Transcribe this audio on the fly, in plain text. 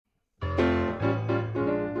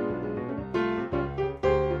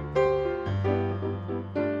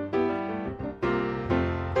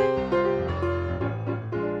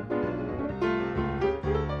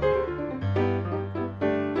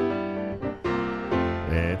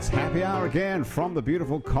It's happy hour again from the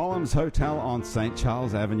beautiful Collins Hotel on St.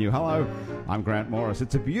 Charles Avenue. Hello, I'm Grant Morris.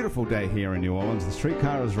 It's a beautiful day here in New Orleans. The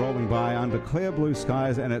streetcar is rolling by under clear blue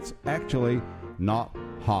skies, and it's actually not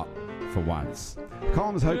hot for once.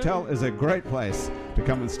 Collins Hotel is a great place to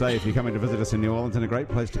come and stay if you're coming to visit us in New Orleans, and a great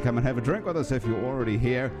place to come and have a drink with us if you're already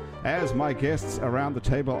here, as my guests around the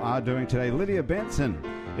table are doing today. Lydia Benson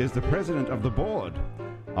is the president of the board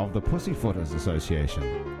of the Pussyfooters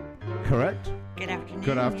Association. Correct? Good afternoon.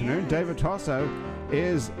 Good afternoon. Yes. David Tosso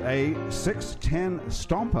is a 610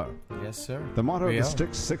 Stomper. Yes, sir. The motto We of are.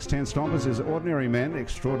 the 610 Stompers is ordinary men,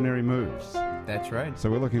 extraordinary moves. That's right. So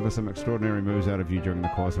we're looking for some extraordinary moves out of you during the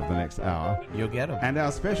course of the next hour. You'll get them. And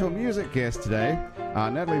our special music guest today,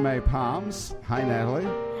 Natalie Mae Palms. Hi, Natalie.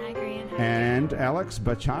 Hi, Grant. And Alex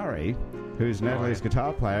Bachari, who's Natalie's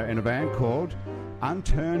guitar player in a band called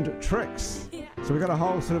Unturned Tricks. Yeah. So we've got a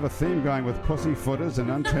whole sort of a theme going with pussyfooters and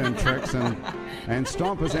unturned tricks and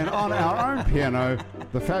stompers. And on our own piano,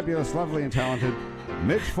 the fabulous, lovely and talented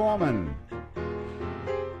Mitch Foreman.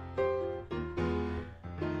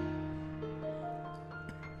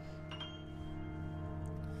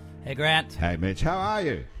 Hey, Grant. Hey, Mitch, how are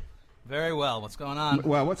you? Very well. What's going on?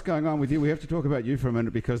 Well, what's going on with you? We have to talk about you for a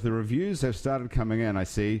minute because the reviews have started coming in, I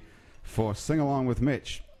see, for Sing Along with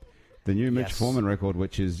Mitch, the new Mitch Yes. Foreman record,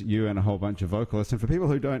 which is you and a whole bunch of vocalists. And for people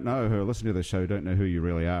who don't know, who are listening to the show, don't know who you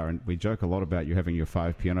really are, and we joke a lot about you having your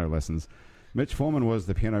 5 piano lessons. Mitch Foreman was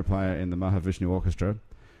the piano player in the Mahavishnu Orchestra,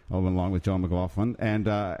 along with John McLaughlin, and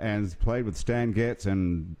played with Stan Getz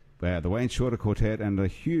and the Wayne Shorter Quartet and a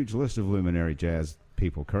huge list of luminary jazz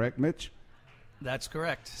people. Correct, Mitch? That's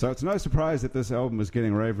correct. So it's no surprise that this album is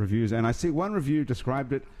getting rave reviews, and I see one review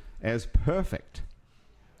described it as perfect.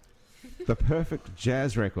 The perfect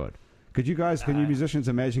jazz record. Can you musicians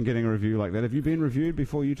imagine getting a review like that? Have you been reviewed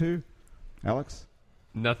before, you two? Alex?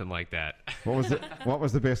 Nothing like that. What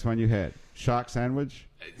was the best one you had? Shark Sandwich?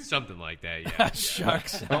 Something like that, yeah.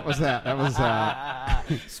 Sharks. What was that? That was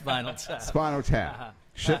Spinal Tap. Spinal Tap.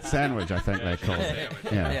 Shit Sandwich, I think they called it.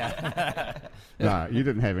 Yeah. Yeah. No, you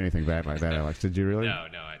didn't have anything bad like that, Alex. Did you really? No,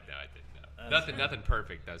 I didn't. Nothing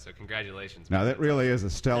perfect, though, so congratulations. No, man. that really is a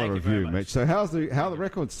stellar Thank you very review, much. Mitch. So how the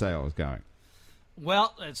record sales going?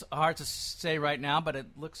 Well, it's hard to say right now, but it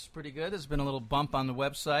looks pretty good. There's been a little bump on the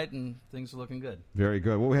website, and things are looking good. Very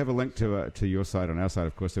good. Well, we have a link to your site on our site,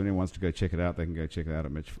 of course. If anyone wants to go check it out, they can go check it out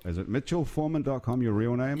at Is it MitchellForeman.com, your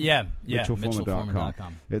real name? Yeah, MitchellForeman.com.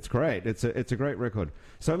 MitchellForeman.com. It's great. It's a great record.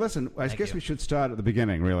 So listen, I Thank guess you. we should start at the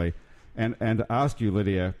beginning, really, and ask you,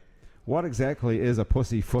 Lydia, what exactly is a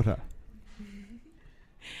pussyfooter?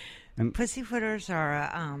 Pussyfooters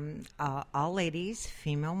are all ladies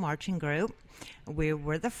female marching group. We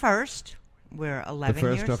were the first. We're 11 The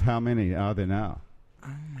first years. of how many are there now? Oh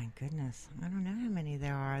my goodness, I don't know how many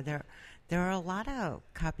there are. There are a lot of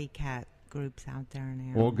copycat groups out there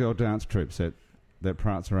now. All girl dance troops that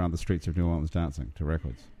prance around the streets of New Orleans dancing to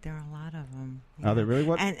records. There are a lot of them. Are there really?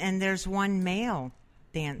 What? And there's one male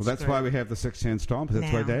dance. Well, that's group why we have the 610 Stompers.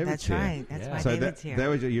 That's why now. David's That's here. right. That's Yeah. why So David's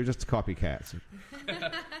here. you're just copycats.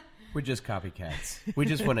 We're just copycats. We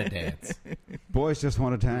just want to dance. Boys just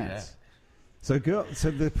want to dance. Yeah. So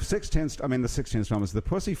the 610 Stompers, the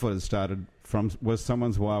Pussyfooters was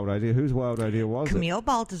someone's wild idea. Whose wild idea was it? Camille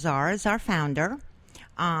Baltazar is our founder.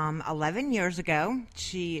 11 years ago,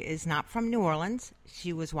 she is not from New Orleans.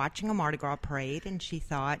 She was watching a Mardi Gras parade, and she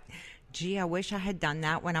thought, gee, I wish I had done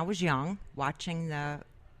that when I was young, watching the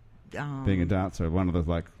Being a dancer, one of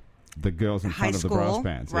the girls in high front of the school, brass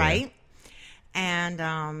bands. yeah. right?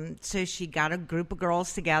 And so she got a group of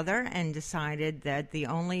girls together and decided that the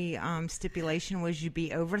only stipulation was you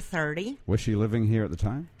be over 30. Was she living here at the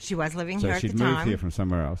time? She was living So here at she'd the moved time. here from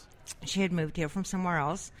somewhere else. She had moved here from somewhere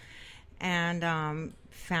else and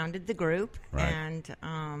founded the group. Right. And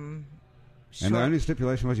And the only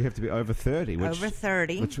stipulation was you have to be over 30. over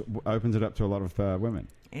 30. Which opens it up to a lot of women.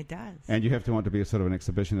 It does. And you have to want to be a sort of an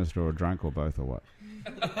exhibitionist or a drunk or both or what?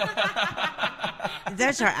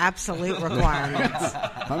 Those are absolute requirements.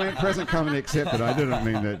 I mean, present company accepted. I didn't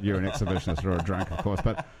mean that you're an exhibitionist or a drunk, of course.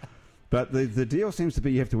 But the deal seems to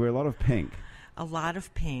be you have to wear a lot of pink. A lot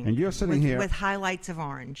of pink. And you're sitting with, here- with highlights of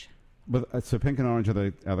orange. So pink and orange are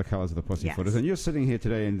the colours of the Pussyfooters. Yes. And you're sitting here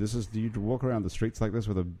today, and do you walk around the streets like this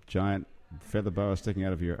with a giant feather boa sticking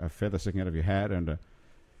out of a feather sticking out of your hat and course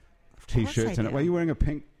I T-shirts? And do. are you wearing a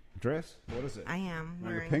pink dress? What is it? I am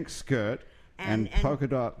Wearing wearing a pink skirt. and polka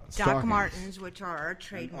dot Doc stockings. Martens, which are our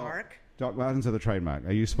trademark. Doc Martens are the trademark.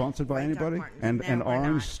 Are you sponsored by Right, Doc anybody? Martens. And No, and we're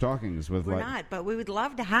orange not. stockings with We're like. not, but we would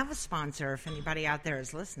love to have a sponsor if anybody out there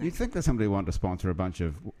is listening. You'd think that somebody would want to sponsor a bunch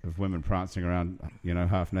of women prancing around,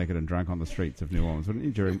 half naked and drunk on the streets of New Orleans,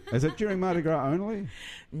 wouldn't you? Is it during Mardi Gras only?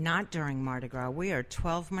 Not during Mardi Gras. We are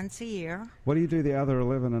 12 months a year. What do you do the other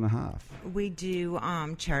 11 and a half? We do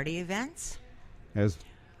charity events. As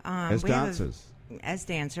We have dancers? As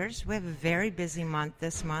dancers. We have a very busy month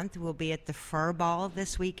this month. We'll be at the Fur Ball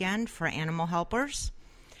this weekend for animal helpers.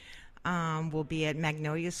 We'll be at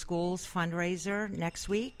Magnolia School's fundraiser next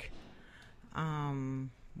week. And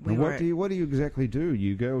what do you exactly do?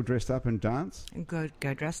 You go dressed up and dance? Go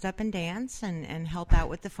dressed up and dance and help out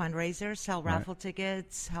with the fundraiser, sell Right. raffle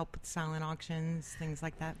tickets, help with silent auctions, things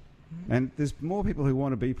like that. And there's more people who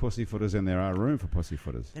want to be pussyfooters than there are room for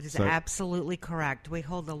pussyfooters. That is So- absolutely correct. We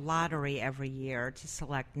hold a lottery every year to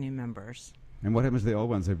select new members. And what happens to the old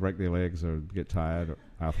ones? They break their legs or get tired or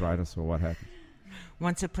arthritis or what happens?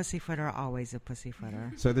 Once a pussyfooter, always a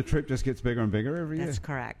pussyfooter. So the troop just gets bigger and bigger every year? That's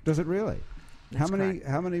correct. Does it really? That's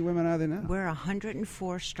How many women are there now? We're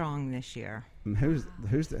 104 strong this year. And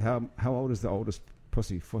how old is the oldest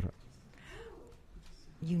pussyfooter?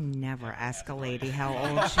 You never ask a lady how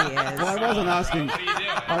old she is. Well,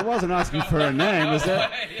 I wasn't asking for a name.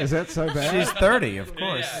 Is that so bad? She's 30, of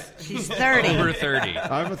course. She's 30. Over 30.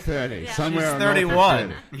 Over 30. Somewhere She's north of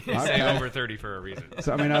 31. 30. Say Okay. over 30 for a reason.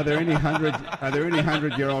 So I mean, are there any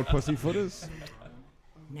 100-year-old pussyfooters?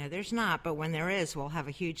 No, there's not, but when there is, we'll have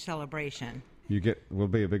a huge celebration. Will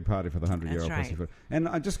be a big party for the 100-year-old That's right. pussyfoot. And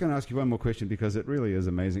I'm just going to ask you one more question because it really is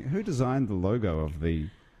amazing. Who designed the logo of the?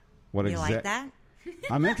 What You exact? like that?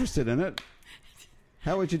 I'm interested in it.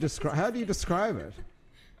 How would you describe? How do you describe it?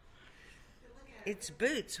 It's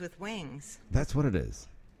boots with wings. That's what it is.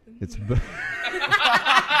 It's.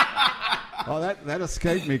 Oh, that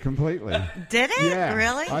escaped me completely. Did it? Yeah,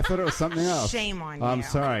 Really? I thought it was something else. Shame on I'm you.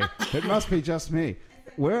 sorry. It must be just me.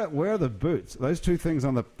 Where are the boots? Those two things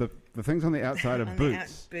on the things on the outside of On the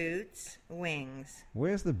boots. boots, wings.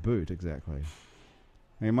 Where's the boot exactly?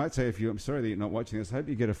 Now, you might say, I'm sorry that you're not watching this. I hope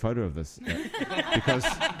you get a photo of this because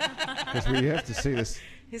we have to see this.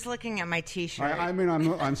 He's looking at my T-shirt. I mean,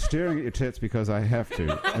 I'm staring at your tits because I have to.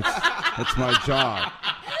 It's my job.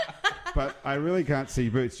 But I really can't see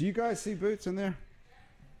boots. Do you guys see boots in there?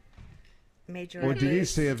 Major Or do you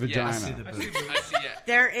boots. see a Yes. vagina? I see it.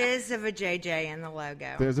 There is a vajayjay in the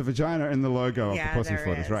logo. There's a vagina in the logo Yeah, of the there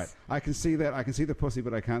pussyfooters, is. right? I can see that. I can see the pussy,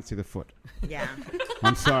 but I can't see the foot. Yeah.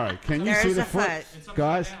 I'm sorry. Can you There's see the a foot? foot.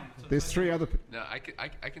 Guys, there's three other. No, I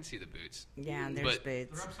can see the boots. Yeah, there's But-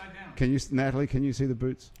 boots. Can you, Natalie? Can you see the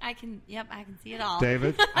boots? I can see it all.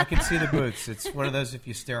 David, I can see the boots. It's one of those if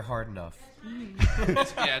you stare hard enough. Yeah,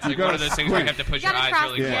 it's like gotta one of those things where you have to put You your gotta eyes cross-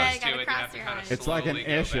 really yeah, close you to gotta it. You cross have to your kind eyes. of it's like an slowly go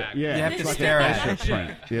Escher. back. Yeah, You have it's to like stare an at Escher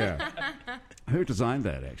it. print. Yeah. Who designed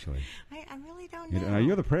that actually? I really don't You know. know,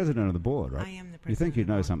 you're the president of the board, right? I am the You think president you'd of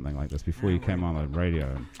the know board. something like this before you came on the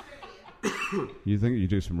radio? You think you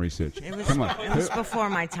do some research? It was, Come on. it was before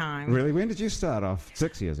my time. Really? When did you start off?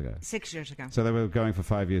 6 years ago. 6 years ago. So they were going for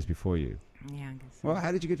 5 years before you. Yeah, I guess. Well,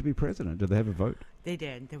 how did you get to be president? Did they have a vote? They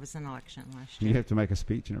did. There was an election last Did you year. have to make a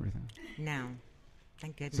speech and everything? No.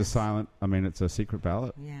 Thank It's goodness. it's a secret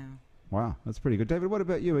ballot. Yeah. Wow, that's pretty good. David, what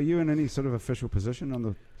about you? Are you in any sort of official position on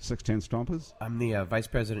the 610 Stompers? I'm the vice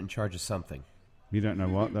president in charge of something. You don't know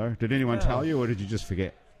what, though? Did anyone No. tell you, or did you just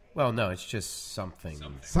forget? Well, no, it's just something.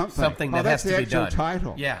 Something that that's has the to be actual done.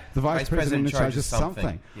 title. Yeah, The vice president in charge of something.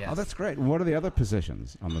 something. Yes. Oh, that's great. And what are the other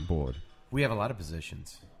positions on the board? We have a lot of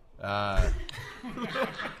positions.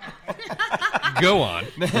 Go on.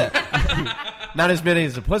 Not as many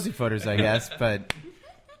as the pussyfooters, I guess, but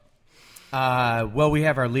well, we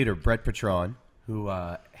have our leader Brett Patron, who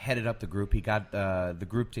headed up the group. He got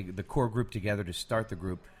the core group together to start the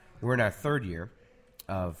group. We're in our third year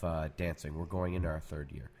of dancing. We're going into our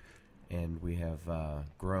third year, and we have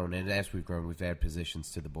grown. And as we've grown, we've added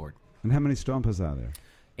positions to the board. And how many Stompers are there?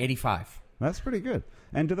 85. That's pretty good.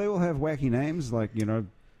 And do they all have wacky names, like,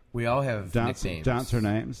 We all have nicknames. dancer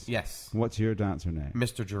names? Yes, What's your dancer name?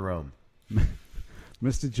 Mr. Jerome.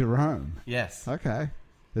 Mr. Jerome. Yes, Okay.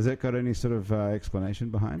 Has that got any sort of explanation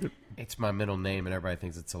behind it? it's my middle name, and everybody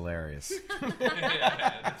thinks it's hilarious.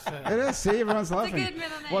 It is. See, everyone's laughing. Good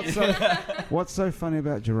middle name. What's so funny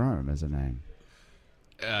about Jerome as a name?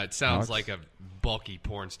 It sounds Alex? like a bulky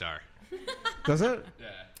porn star. Does it? Yeah.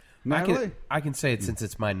 Natalie? I can say it since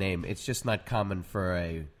it's my name. It's just not common for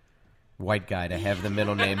a white guy to have the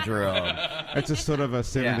middle name Jerome. It's a sort of a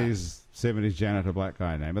 70s janitor black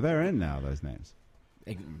guy name. But they're in now, those names.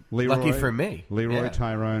 Lucky for me. Leroy, Yeah.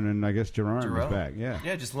 Tyrone, and I guess Jerome was back. Yeah.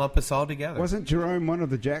 Yeah, just lump us all together. Wasn't Jerome one of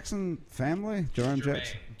the Jackson family? Jerome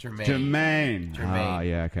Jackson? Jermaine. Ah,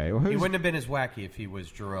 yeah, okay. Well, He wouldn't have been as wacky if he was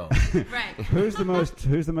Jerome. Right. who's the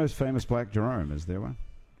most famous black Jerome? Is there one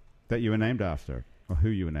that you were named after, or who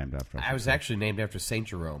you were named after? I was actually named after Saint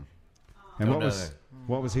Jerome. And Don't what know was that.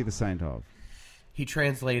 what was he the saint of? He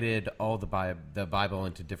translated all the Bible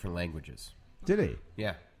into different languages. Did he?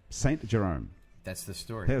 Yeah, Saint Jerome. that's the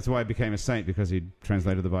story. That's why he became a saint, because he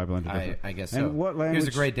translated the Bible into different. I guess And so. what He language? was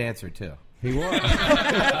a great dancer too. He was.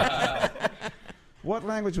 What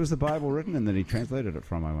language was the Bible written in that he translated it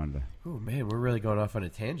from, I wonder? Oh man, we're really going off on a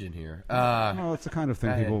tangent here. Well, it's the kind of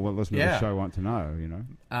thing people will listen to the yeah. show want to know,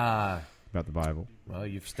 about the Bible. Well,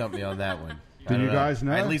 you've stumped me on that one. Do I don't you guys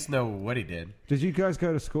know? I at least know what he did. Did you guys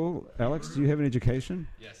go to school? Alex, do you have an education?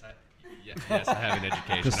 Yes, I have an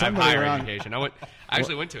education. Does I have somebody higher around- education. I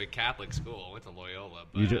actually went to a Catholic school. I went to Loyola.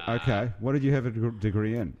 But, You okay. What did you have a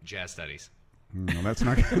degree in? Jazz studies. Well, that's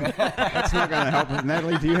not that's not going to help.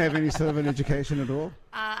 Natalie, do you have any sort of an education at all?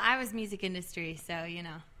 I was music industry, so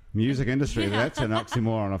Music industry, that's an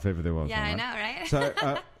oxymoron if ever there was Yeah, one, I right? know,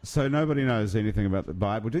 right? So nobody knows anything about the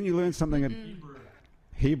Bible. Didn't you learn something in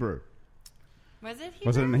Hebrew? Was it Hebrew?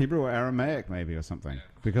 Was it in Hebrew or Aramaic maybe or something?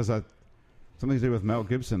 Because something to do with Mel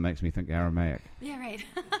Gibson makes me think Aramaic. Yeah, right.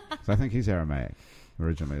 So I think he's Aramaic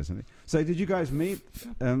originally, isn't he? So did you guys meet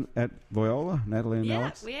at Loyola, Natalie and Yeah,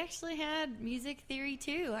 Alex? we actually had music theory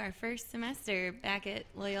too our first semester back at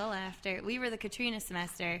Loyola. After we were the Katrina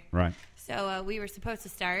semester, Right. so we were supposed to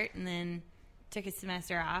start and then took a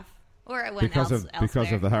semester off, or it went Because of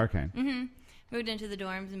elsewhere. the hurricane. Moved into the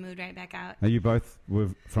dorms and moved right back out. Are you both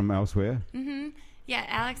from elsewhere? Yeah,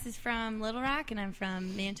 Alex is from Little Rock and I'm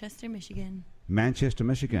from Manchester, Michigan. Manchester,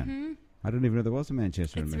 Michigan. I didn't even know there was a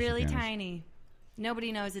Manchester in It's Michigan. really tiny.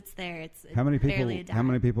 Nobody knows it's there. It's How many people? barely a dime. How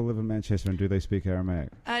many people live in Manchester, and do they speak Aramaic?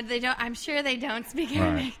 They don't. I'm sure they don't speak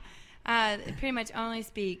Right. Aramaic. They pretty much only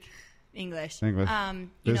speak English. English. You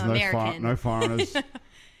There's know, American. no foreigners,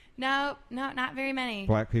 No, not very many.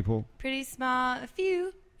 black people. Pretty small. A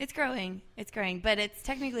few. It's growing. But it's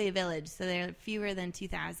technically a village, so there are fewer than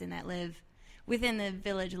 2,000 that live within the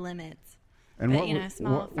village limits. And But, what, you know,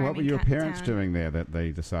 small what were farming your parents town. doing there that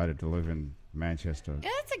they decided to live in Manchester? Yeah,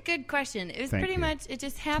 that's a good question. It was Thank pretty you. much. It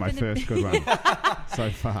just My happened. first good one so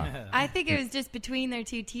far. I think it was just between their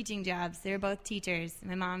two teaching jobs. They were both teachers.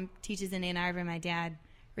 My mom teaches in Ann Arbor. My dad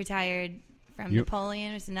retired from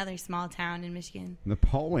Napoleon. It's another small town in Michigan.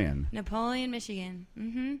 Napoleon. Napoleon, Michigan.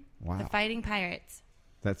 Mm-hmm. Wow. The Fighting Pirates.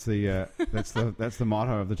 That's the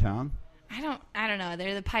motto of the town. I don't know.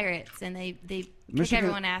 They're the pirates, and they kick Michigan's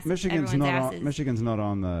everyone's asses. Michigan's not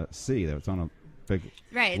on the sea, though. It's on a big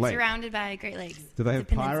Right. It's lake. surrounded by Great Lakes. Do they It's have a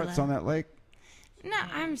peninsula. pirates on that lake? No,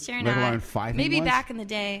 I'm sure Let not. alone fighting Maybe ones? back in the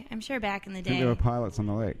day. I'm sure back in the I think there were day. pilots on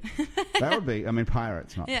the lake. That would be,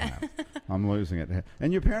 pirates, not Yeah. pirates. I'm losing it.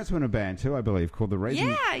 And your parents were in a band too, I believe, called the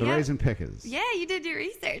Raisin Pickers. Yeah, you did your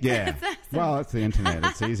research. Yeah. That's awesome. Well, it's the internet.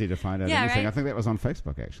 It's easy to find out Yeah, anything. right? I think that was on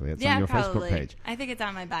Facebook, actually. It's yeah, on your probably. Facebook page. I think it's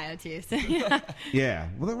on my bio too. So yeah. Yeah.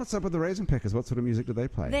 Well, then what's up with the Raisin Pickers? What sort of music do they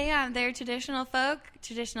play? They're traditional folk,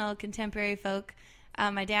 traditional contemporary folk.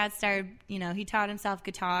 My dad started, he taught himself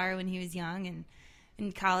guitar when he was young, and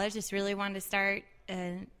in college just really wanted to start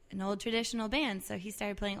an old traditional band. So he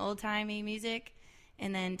started playing old-timey music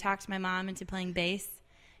and then talked my mom into playing bass.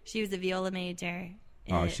 She was a viola major.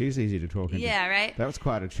 Oh, she's easy to talk into. Yeah, right? That was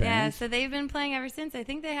quite a change. Yeah, so they've been playing ever since. I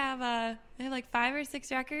think they have like 5 or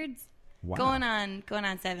 6 records. Wow. Going on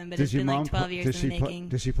 7, but Does it's your been mom like 12 years in the making.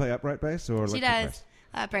 Does she play upright bass or electric She does. bass?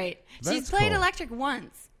 Upright. That's She's played cool. electric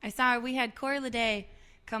once. I saw her. We had Corey Leday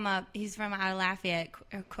come up. He's from out of Lafayette,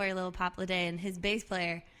 Corey Little Pop Leday, and his bass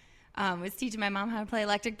player was teaching my mom how to play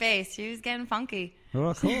electric bass. She was getting funky.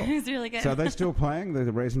 Oh, cool. It was really good. So are they still playing the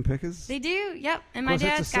Raisin Pickers? They do, yep. And Of my course,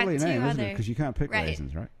 dad's that's a silly got 2 name, isn't other. it? Because you can't pick Right.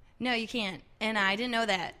 raisins, right? No, you can't. And I didn't know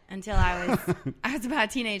that until I was about a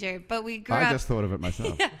teenager. But we grew I up. just thought of it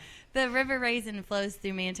myself. Yeah, the River Raisin flows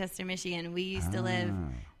through Manchester, Michigan. We used to live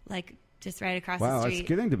like just right across Wow, the it's street.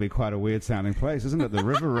 getting to be quite a weird sounding place, isn't it? The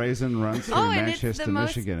River Raisin runs through Oh, and it's the Manchester,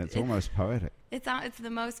 most- Michigan. It's almost poetic. It's the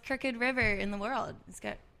most crooked river in the world. It's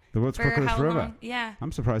got The world's for crookedest how river. long? Yeah,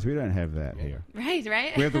 I'm surprised we don't have that here.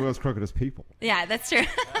 right. We have the world's crookedest people. Yeah, that's true.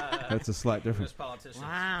 That's a slight difference. Those politicians.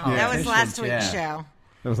 Wow, Yeah. that was last week's Yeah. show.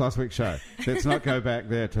 That was last week's show. Let's not go back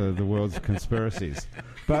there to the world's conspiracies.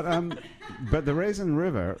 But the Raisin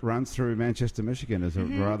River runs through Manchester, Michigan. Is a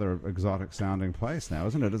rather exotic sounding place now,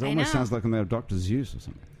 isn't it? It I almost know. sounds like a Dr. Zeus or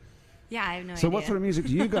something. Yeah, I have no So idea. what sort of music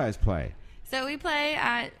do you guys play? So we play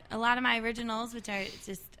a lot of my originals, which are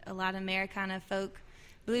just a lot of Americana folk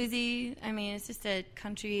bluesy. I mean, it's just a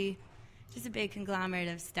country, just a big conglomerate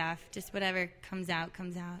of stuff. Just whatever comes out,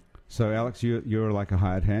 comes out. So, Alex, you're like a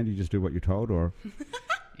hired hand. You just do what you're told, or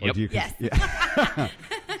Yep. do you? Yes. Yeah.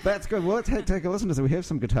 That's good. Well, let's take a listen to this. We have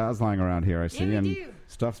some guitars lying around here, I see, we and do.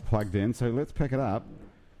 stuff's plugged in. So let's pick it up.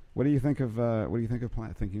 What do you think of?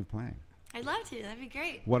 Thinking of playing? I'd love to. That'd be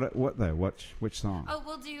great. What though? Which song? Oh,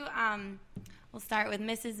 we'll start with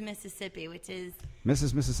Mrs. Mississippi, which is,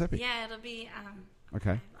 Mrs. Mississippi. yeah, it'll be,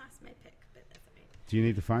 Okay. I lost my pick, but that's all right. Do you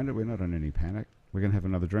need to find it? We're not in any panic. We're gonna have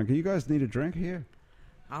another drink. You guys need a drink here?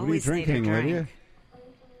 Always what are you drinking, need a drink. Lydia?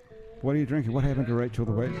 What are you drinking? What happened to Rachel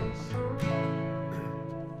the waitress?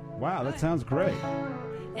 Wow, that sounds great.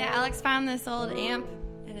 Yeah, Alex found this old amp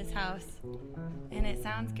at his house, and it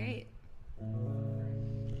sounds great.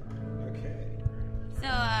 Okay.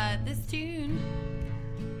 So, this tune...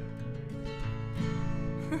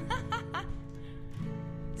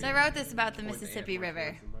 So I wrote this about the Mississippi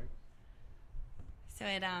River. So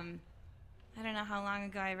it, I don't know how long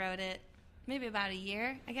ago I wrote it. Maybe about a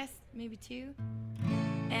year, I guess, maybe 2.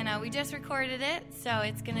 And we just recorded it, so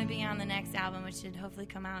it's going to be on the next album, which should hopefully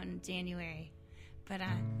come out in January. But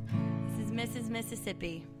this is Mrs.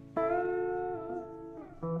 Mississippi.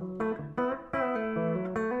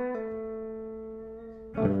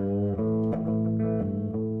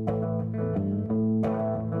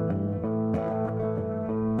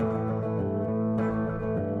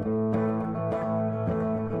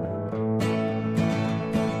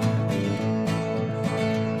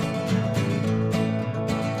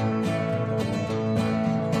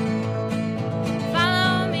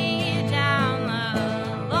 Follow me down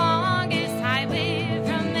the longest highway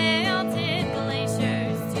from melted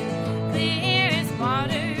glaciers to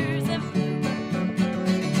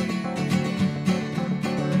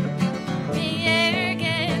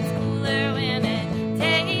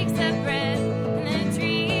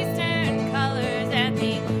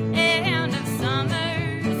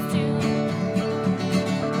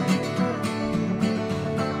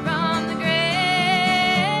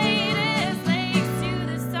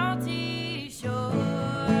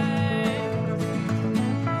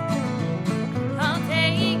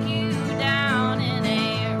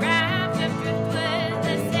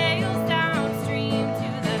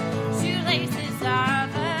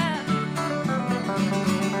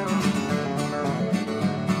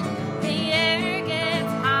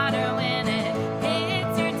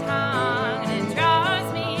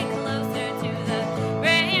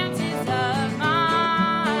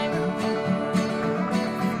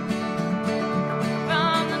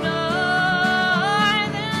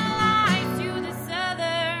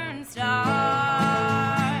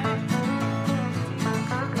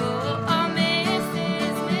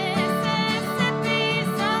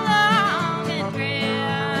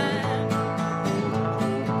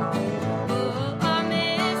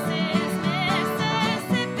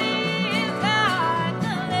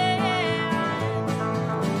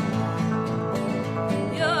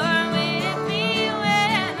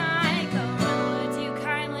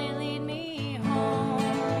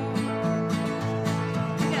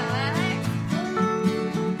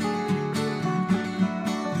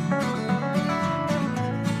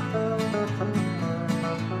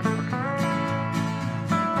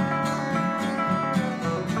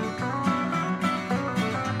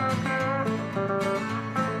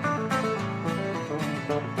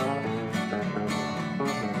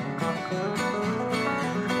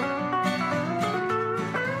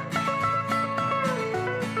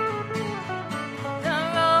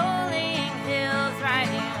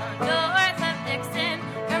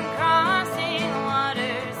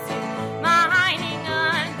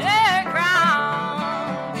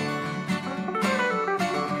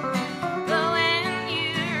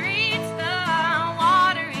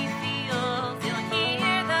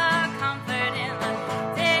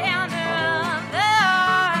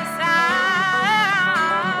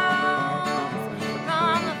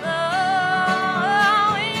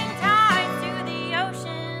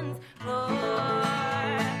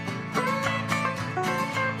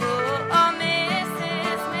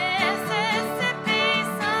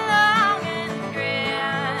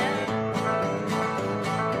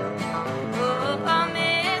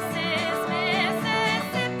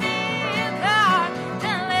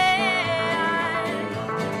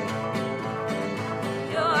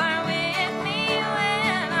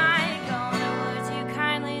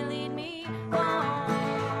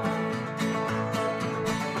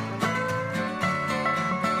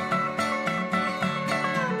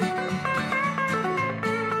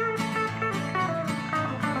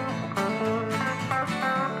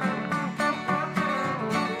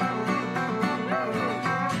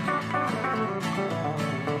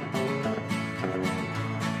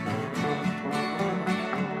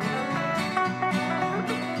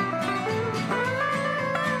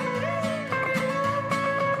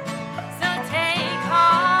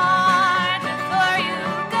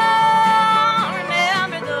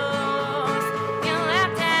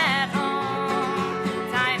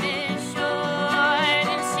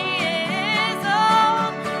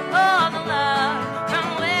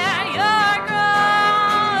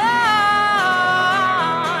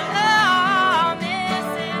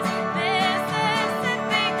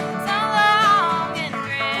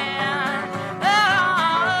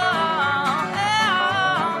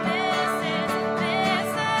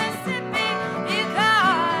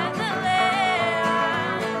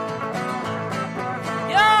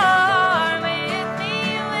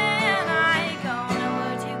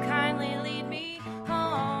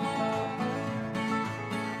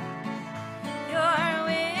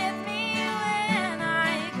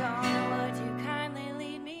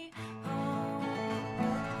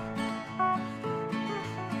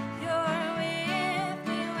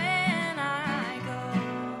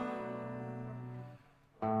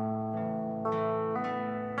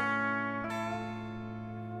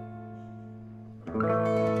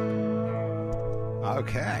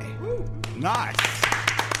Okay. Nice.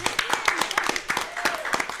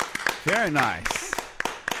 Very nice.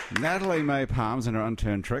 Natalie Mae Palms and her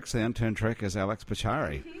unturned tricks. The unturned trick is Alex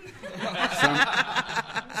Pachari.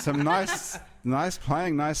 Some nice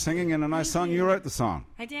playing, nice singing, and a nice song. You wrote the song.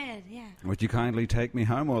 I did, yeah. Would you kindly take me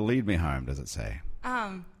home or lead me home, does it say?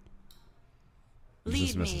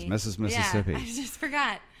 Lead me. Mrs. Mississippi. Yeah, I just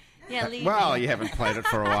forgot. Yeah, lead Well, me. you haven't played it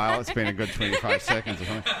for a while. It's been a good 25 seconds or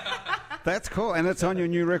something. That's cool. And it's on your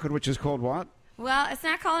new record, which is called what? Well, it's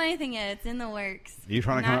not called anything yet. It's in the works. Are you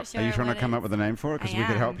trying to come up with a name for it? Because we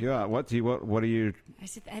could help you out. What are you I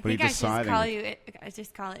think I should deciding? I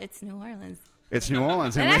just call it It's New Orleans. It's New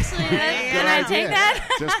Orleans. And actually, Good can I idea. take that?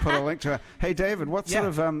 Just put a link to it. Hey, David, what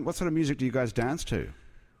Yeah. sort of music do you guys dance to?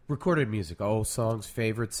 Recorded music, old songs,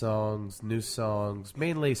 favorite songs, new songs,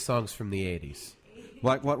 mainly songs from the 80s.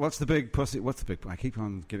 Like what's the big pussy? What's the big? I keep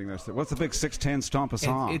on getting those. What's the big 610 stomp a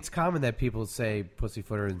song? It's common that people say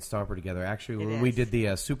Pussyfooter and Stomper together. Actually, It when we is. did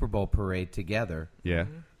the Super Bowl parade together, yeah.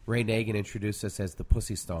 Ray Nagin introduced us as the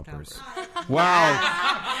Pussy Stompers.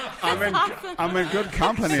 Wow. I'm in good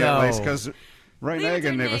company at So- least because Ray Leave it to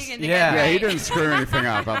Nagin never. Nagin to Yeah. get Yeah, he right. didn't screw anything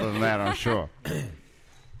up other than that, I'm sure.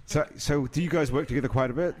 So do you guys work together quite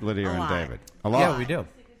a bit, Lydia A and lot. David? A lot. Yeah, we do.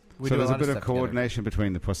 We So do there's a lot bit of stuff together. coordination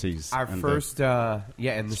between the pussies. Our and first, and the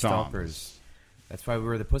Stomps. Stompers. That's why we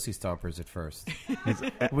were the Pussy Stompers at first.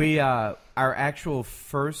 We, our actual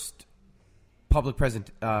first public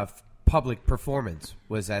performance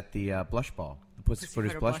was at the Blush Ball, the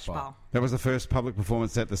Pussyfooters Blush Ball. that was the first public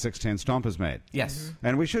performance that the 610 Stompers made. Yes.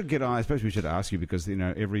 And we should get, I suppose we should ask you because,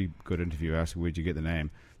 every good interview asks where'd you get the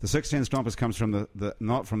name. The 610 Stompers comes from the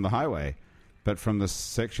not from the highway, but from the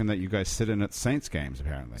section that you guys sit in at Saints games,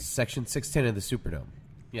 apparently. Section 610 of the Superdome.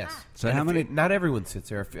 Yes. So And how many- Not everyone sits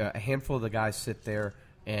there. A handful of the guys sit there,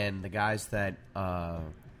 and the guys that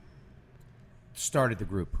started the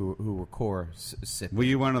group, who were core, sit. Were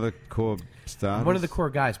you one of the core stars? I'm one of the core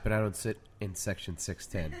guys, but I don't sit in Section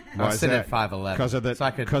 610. Why I is sit that? at 511. Because of the, so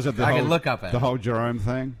I could, because of the I whole, can look up at the it. whole Jerome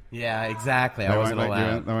thing. Yeah, exactly. They I won't wasn't let you in,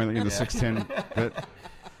 allowed. they won't let you in the 610 bit.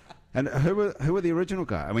 And who were the original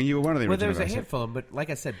guy? I mean, you were one of the Well, original there was a guys. handful of them, but like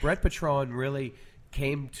I said, Brett Patron really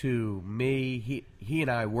came to me. He and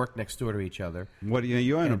I worked next door to each other. What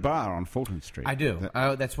you own a bar on Fulton Street. I do.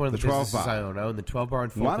 That's one of the, the 12 businesses bar. I own. I own the 12 bar on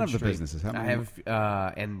Fulton One of the Street. businesses. How I many?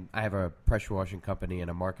 have, and I have a pressure washing company and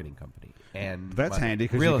a marketing company. And That's my- handy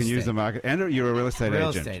because real you can use estate. the market. And you're a real estate real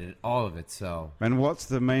agent. estate, all of it. So, And what's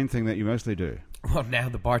the main thing that you mostly do? well, now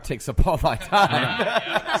the bar takes up all my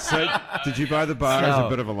time. So, did you buy the bar as a So-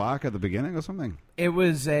 bit of a lark at the beginning or something? It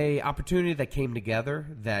was a opportunity that came together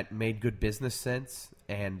that made good business sense,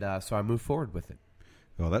 and so I moved forward with it.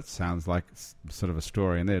 Well, that sounds like sort of a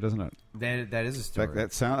story in there, doesn't it? That is a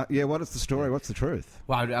story. Yeah. What is the story? What's the truth?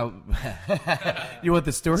 Well, you want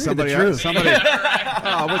the story or the else- truth?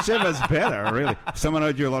 whichever's better, really. Someone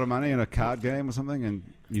owed you a lot of money in a card game or something, and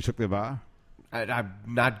you took their bar. I'm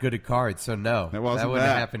not good at cards, so no, It wasn't wouldn't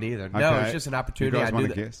that. happen either. Okay. No, it's just an opportunity. You guys I wanna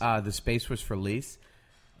knew guess? the space was for lease.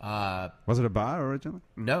 Was it a bar originally?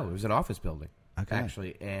 No, it was an office building, Okay.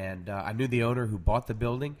 actually, and I knew the owner who bought the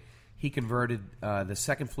building. He converted the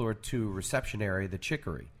second floor to reception area, the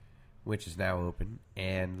Chicory, which is now open,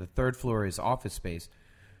 and the third floor is office space.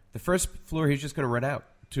 The first floor he's just going to rent out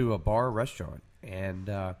to a bar or restaurant, and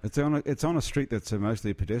It's on a street that's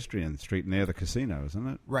mostly a pedestrian street near the casino, isn't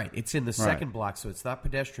it? right, it's in the Right. second block, so it's not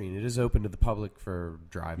pedestrian. It is open to the public for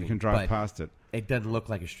driving. You can drive but past it. It doesn't look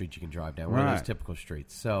like a street you can drive down. One of Right. those typical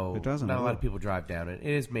streets. So It doesn't not at a lot all. of people drive down it. It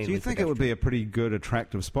is mainly. Do you think it would be a pretty good,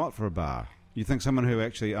 attractive spot for a bar? You think someone who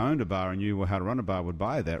actually owned a bar and knew how to run a bar would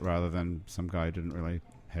buy that rather than some guy who didn't really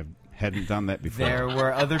hadn't done that before? There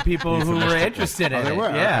were other people who were interested in Oh, there it. were?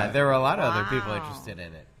 Yeah, Okay. there were a lot of other people Wow. interested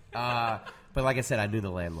in it. But like I said, I knew the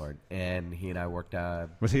landlord, and he and I worked.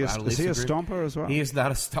 Was he a out a lease agreement. stomper as well? He is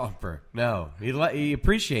not a stomper. No, he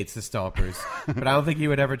appreciates the stompers, but I don't think he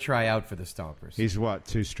would ever try out for the stompers. He's what,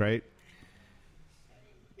 too straight?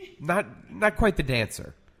 not quite the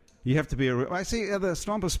dancer. You have to be I see the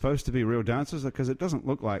stompers supposed to be real dancers because it doesn't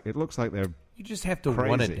look like it looks like they're You just have to crazy.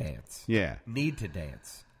 want to dance. Yeah. Need to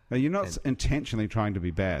dance. Now, you're not intentionally trying to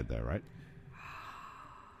be bad though, right?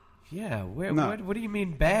 Yeah. No. What do you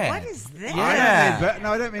mean bad? What is this? Yeah.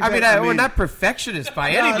 No, I don't mean I mean, bad. we're not perfectionists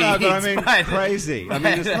by any no, means. but I mean but- crazy. I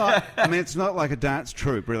mean, it's not. I mean, it's not like a dance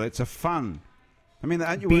troupe. Really, it's a fun I mean,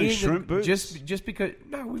 aren't you wearing Being shrimp boots? just because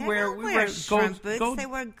we They wear don't we wear wear shrimp gold, boots. gold They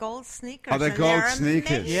wear gold sneakers. Oh, they're and gold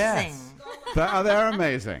sneakers. Amazing. Yes. They're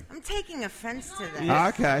amazing. I'm taking offense to this. I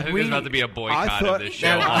Okay. think there's about to be a boycott thought- of this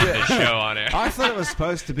show on this show on air. I thought it was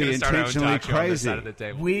supposed to be Gonna start our own intentionally talk show on this crazy. side of the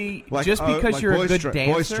table. we Like, just because like you're a good dancer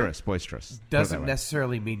boisterous. Put it doesn't that way.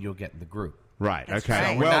 necessarily mean you'll get in the group. Right. That's Okay.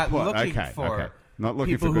 right. We're Well not put. looking Okay. for Okay. Not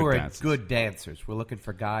looking people for good who are dancers. good dancers. We're looking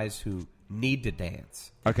for guys who need to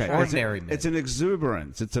dance. Okay. Ordinary men. It's an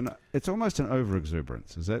exuberance. It's almost an over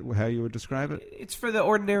exuberance. Is that how you would describe it? It's for the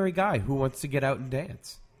ordinary guy who wants to get out and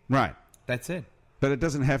dance. Right. That's it. But it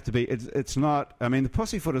doesn't have to be. It's not. I mean, the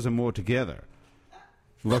pussyfooters are more together.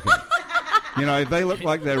 Looking. They look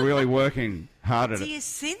like they're really working hard at Do it. you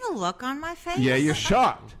see the look on my face? Yeah, you're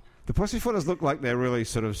shocked. The pussyfooters look like they're really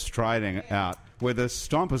sort of striding out, where the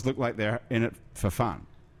stompers look like they're in it for fun.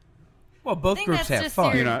 Well, I both think groups that's have just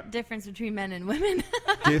fun. your difference between men and women.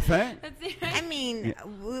 Do you think? I mean,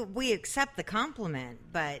 we accept the compliment,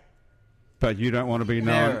 but But you don't want to be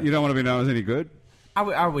known. They're- You don't want to be known as any good. I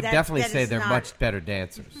would That- definitely that say is they're not- much better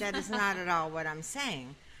dancers. that is not at all what I'm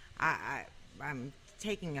saying. I'm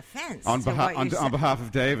taking offense On to behalf what you're on behalf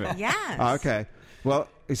of David. Yes. Oh, okay. Well,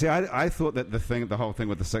 you see, I thought that the whole thing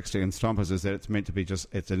with the 60 and stompers is that it's meant to be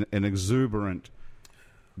it's an exuberant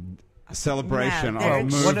celebration No, they're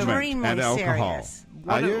of movement extremely and alcohol. serious.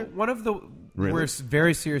 Are you? One of the Really? we're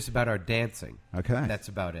very serious about our dancing. Okay. And that's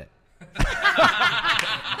about it.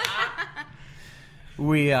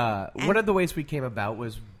 One of the ways we came about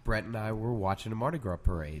was Brett and I were watching a Mardi Gras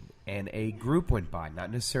parade, and a group went by,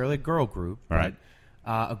 not necessarily a girl group, Right.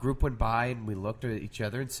 but a group went by, and we looked at each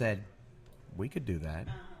other and said, "We could do that."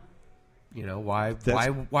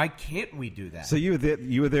 Why can't we do that? So you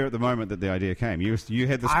were there at the moment that the idea came. You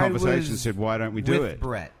had this I conversation and was said, "Why don't we do with it?"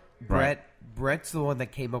 Brett. Right. Brett's the one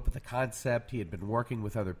that came up with the concept. He had been working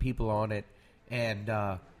with other people on it, and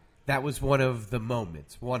that was one of the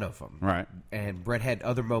moments, one of them. Right. And Brett had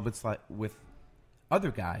other moments like with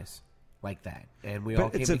other guys like that, and we all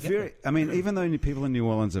But came it's a together. very. I mean, even though people in New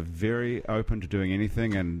Orleans are very open to doing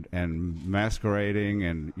anything and masquerading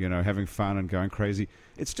and having fun and going crazy,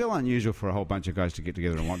 it's still unusual for a whole bunch of guys to get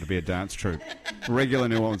together and want to be a dance troupe, regular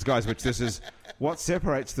New Orleans guys. Which this is what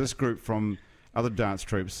separates this group from other dance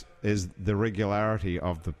troupes is the regularity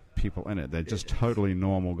of the people in it. They're just totally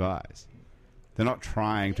normal guys. They're not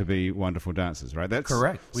trying to be wonderful dancers, right? That's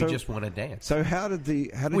Correct. We so- just want to dance. So how did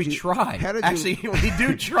we you try. How did Actually, you, we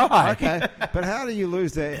do try. okay, but how do you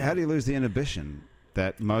lose the inhibition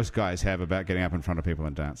that most guys have about getting up in front of people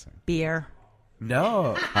and dancing? beer.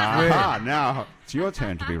 No. Aha! Now it's your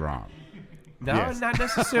turn to be wrong. No, Yes. not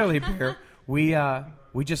necessarily beer. We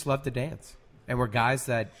just love to dance, and we're guys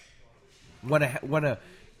that want to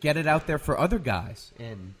get it out there for other guys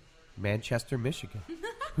in Manchester, Michigan,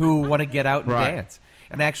 who want to get out and Right. dance.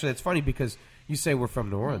 And actually, it's funny because you say we're from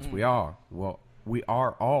New Orleans. We are. Well, we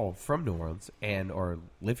are all from New Orleans or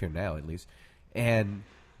live here now at least, and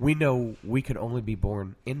we know we can only be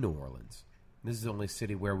born in New Orleans. This is the only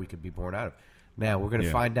city where we could be born out of. Now we're going to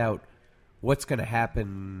Yeah. find out what's going to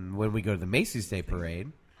happen when we go to the Macy's Day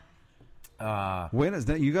Parade. When is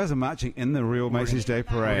that? You guys are marching in the real Macy's Day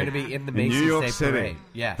Parade. We're going to be in the New Macy's York Day City. Parade.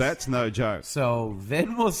 Yes. That's no joke. So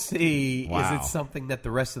then we'll see Wow. is it something that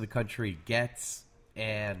the rest of the country gets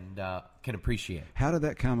and can appreciate. How did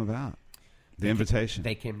that come about? The invitation.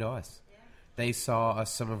 They came to us. They saw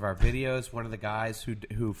some of our videos. One of the guys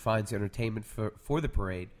who finds entertainment for the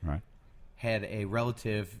parade Right. had a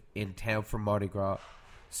relative in town from Mardi Gras,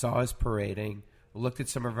 saw us parading, looked at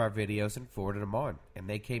some of our videos, and forwarded them on. And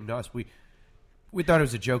they came to us. We thought it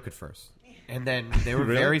was a joke at first. And then they were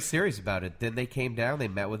Really? very serious about it. Then they came down. They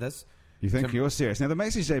met with us. You think Some- you're serious? Now, the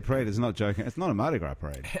Macy's Day Parade is not joking. It's not a Mardi Gras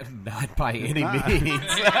parade. Not by any Nah. means.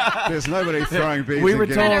 There's nobody throwing beads We and were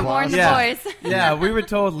getting told- Better warn the plastered. boys. Yeah, we were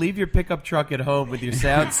told leave your pickup truck at home with your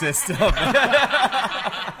sound system,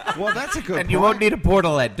 Well, that's a good and you point. won't need a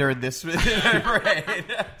portalet during this parade.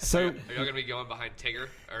 So, Are y'all going to be going behind Tigger?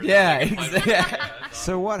 Or Yeah, exactly.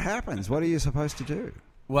 so what happens? What are you supposed to do?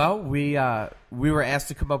 Well, we were asked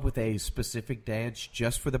to come up with a specific dance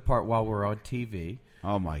just for the part while we're on TV,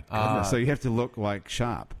 Oh my goodness! So you have to look like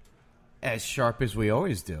sharp. as sharp as we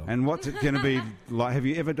always do. And what's it going to be like? Have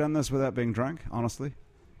you ever done this without being drunk? Honestly,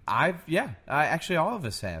 Actually, all of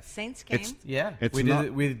us have. Saints game. Yeah, It's we not-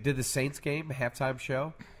 did. We did the Saints game halftime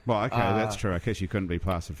show. well, okay, that's true. I guess you couldn't be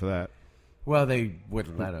plastered for that. Well, they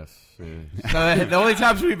wouldn't let us. So the only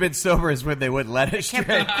times we've been sober is when they wouldn't let us Kept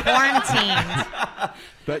drink. them quarantined.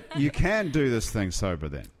 But you can do this thing sober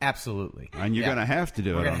then, Absolutely, and you're Yeah. going to have to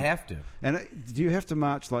do We're it. gonna on- have to. And do you have to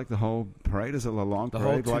march like the whole parade? Is it a long The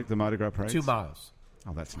whole parade like the Mardi Gras parade? 2 miles.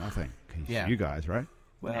 Oh, that's nothing. Yeah. You guys, right?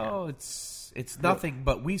 Well, it's nothing,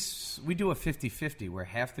 but we do a 50-50 where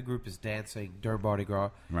half the group is dancing during Mardi Gras,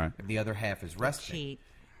 Right. and the other half is resting. Cheat.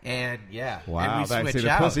 And Wow, and we see, switch the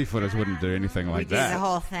out. pussyfooters wouldn't do anything like do that. the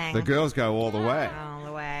whole thing. The girls go all the way. All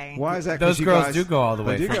the way. Why is that? 'Cause Those you girls guys- do go all the they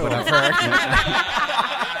way, do from go what all I've the heard.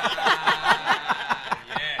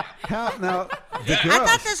 How now? The I girls.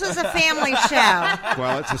 thought this was a family show.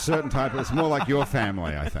 Well, it's a certain type. It's more like your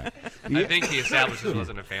family, I think. I think he established this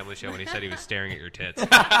wasn't a family show when he said he was staring at your tits.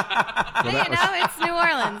 It's New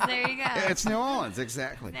Orleans. There you go. It's New Orleans,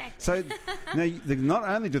 exactly. So now, not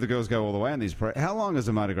only do the girls go all the way in these parades, how long is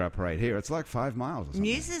the Mardi Gras parade here? It's like 5 miles or something.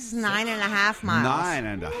 Muse is 9.5 miles.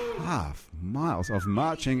 9.5 miles of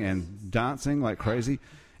marching and dancing like crazy.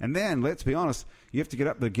 And then, let's be honest, you have to get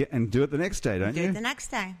up and do it the next day, don't Do you? it the next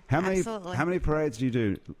day. How many Absolutely. How many parades do you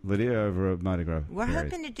do, Lydia, over a Mardi Gras We're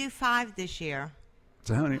period? hoping to do 5 this year.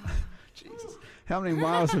 So how many? Jesus, how many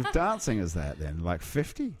miles of dancing is that then? Like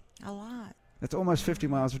 50? A lot. That's almost 50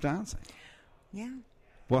 miles of dancing. Yeah.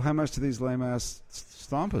 Well, how much do these lame ass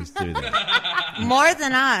stompers do then? More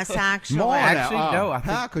than us, actually. More? Actually, Oh, no. I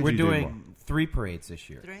how think could we're you do doing more? 3 parades this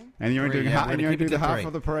year. 3? And you're Three, doing yeah, half, we're and gonna you're keep it doing to half 3.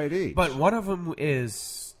 of the parade each. But one of them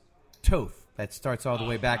is Toth. That starts all the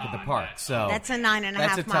way back at the park. So That's a 9.5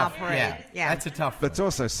 that's a mile tough, parade. Yeah, that's a tough But it's one.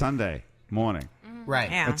 also Sunday morning.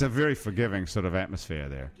 Right. Yeah. It's a very forgiving sort of atmosphere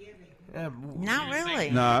there. Not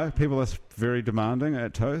really. No, people are very demanding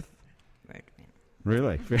at Toth.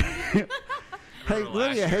 Really? Hey,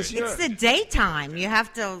 Lydia, has your It's the daytime. You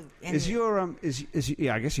have to. is your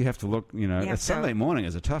yeah? I guess you have to look. You know, You have it's Sunday to- morning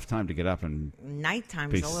is a tough time to get up and.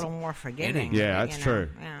 Nighttime's Be- a little more forgiving. Yeah, you that's know. true.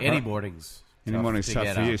 Yeah. Any mornings. Any tough morning's to tough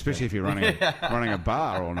get for you, up. especially if you're running a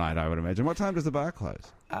bar all night. I would imagine. What time does the bar close?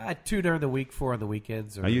 2 during the week, 4 on the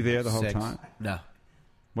weekends. Or Are you there the whole 6. time? No.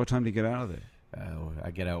 What time do you get out of there?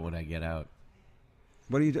 I get out when I get out.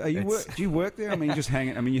 What do you do? It's- Do you work there? I mean, you just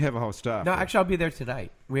hang. I mean, you have a whole staff. No, there. actually, I'll be there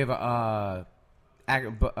tonight. We have a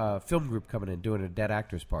film group coming in doing a dead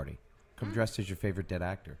actors party. Come dressed as your favorite dead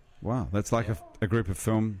actor. Wow, that's like a group of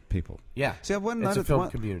film people. Yeah. See, I've It's a noticed film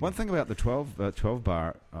one, community. one thing about the 12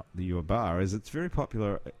 bar, your bar, is it's very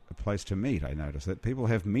popular a place to meet. I notice that people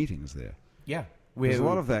have meetings there. Yeah. There's a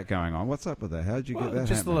lot of that going on. What's up with that? How did you Well, get that? just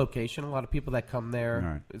the happening? location. A lot of people that come there.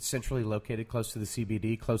 Right. It's centrally located, close to the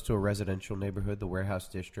CBD, close to a residential neighborhood, the warehouse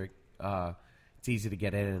district. It's easy to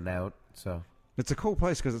get in and out. So It's a cool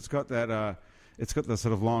place because it's got that. It's got the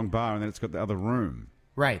sort of long bar, and then it's got the other room.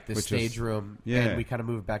 right, the Which stage is- room. yeah. And we kind of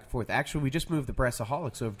move back and forth. Actually, we just moved the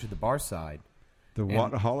Brassaholics over to the bar side. The And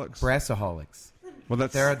Whataholics. Brassaholics. Well,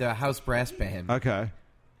 that's They're the house brass band. okay.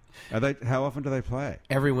 Are they? How often do they play?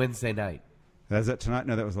 Every Wednesday night. Is that tonight?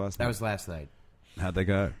 No, that was last night. That was last night. How'd they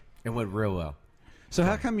go? It went real well. So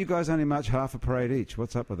how come you guys only march half a parade each?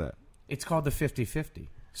 What's up with that? It's called the 50-50.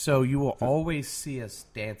 So you will always see us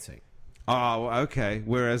dancing. Oh, okay.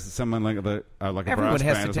 Whereas someone like a Everyone brass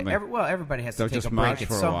has band or to something. everybody has to They'll take just a march break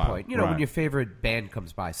for at a some while. point. You know, when Right. your favorite band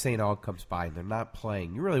comes by, St. Aug comes by, and they're not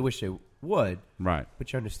playing. You really wish they would, Right.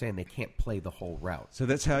 but you understand they can't play the whole route. So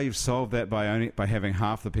that's how you've solved that by having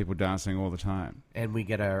half the people dancing all the time. And we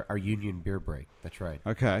get our union beer break. That's right.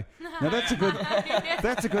 Okay. Now that's a good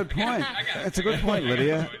point. That's a good point,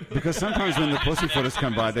 Lydia. Because sometimes when the pussyfooters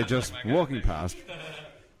come by, they're just walking past.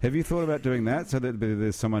 Have you thought about doing that so that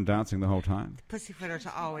there's someone dancing the whole time? Pussyfooters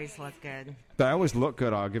always look good. They always look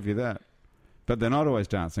good, I'll give you that. But they're not always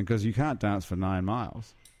dancing because you can't dance for 9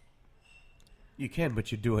 miles. You can,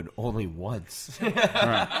 but you do it only once.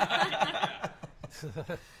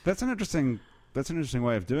 That's an interesting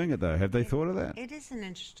way of doing it, though. Have they thought of that? It is an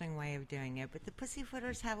interesting way of doing it, but the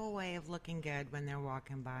pussyfooters have a way of looking good when they're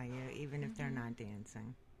walking by you, even if they're not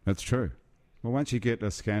dancing. That's true. Well, once you get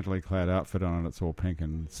a scantily clad outfit on and it's all pink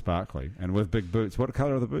and sparkly, and with big boots. What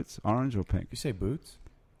color are the boots? Orange or pink? You say boots?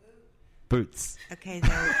 Boots. Okay,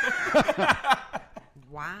 they're...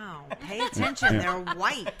 Wow, pay attention. They're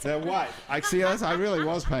white. They're white. I really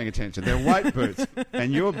was paying attention. They're white boots,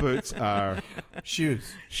 and your boots are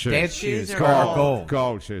Shoes. shoes. Dance Shoes shoes. are Gold. gold.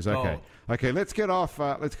 Gold shoes. Okay. Gold. Okay. Let's get off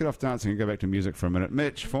dancing and go back to music for a minute.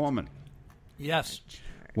 Mitch Foreman. Yes.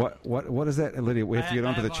 What is that, Lydia? We have to get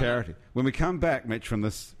on to the I have charity. When we come back, Mitch, from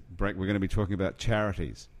this break, we're going to be talking about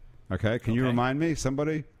charities. Okay? Can you Okay. remind me,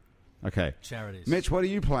 somebody? Okay. Charities. Mitch, what are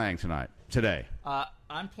you playing today?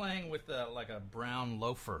 I'm playing with like a brown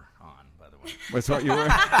loafer on, by the way. That's what you were.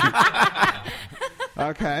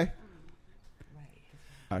 Okay.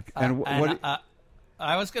 And what?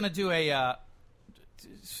 I was going to do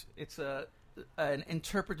it's an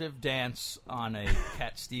interpretive dance on a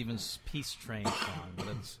Cat Stevens Peace Train song, but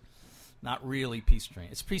it's not really Peace Train.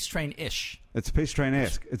 It's Peace Train-ish. It's Peace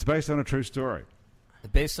Train-esque. It's based on a true story.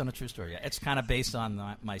 Based on a true story. Yeah. It's kind of based on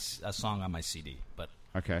a song on my CD. But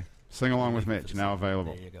Okay. Sing Along with Mitch, now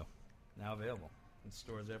available. There you go. Now available in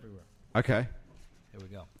stores everywhere. Okay. Here we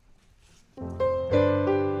go.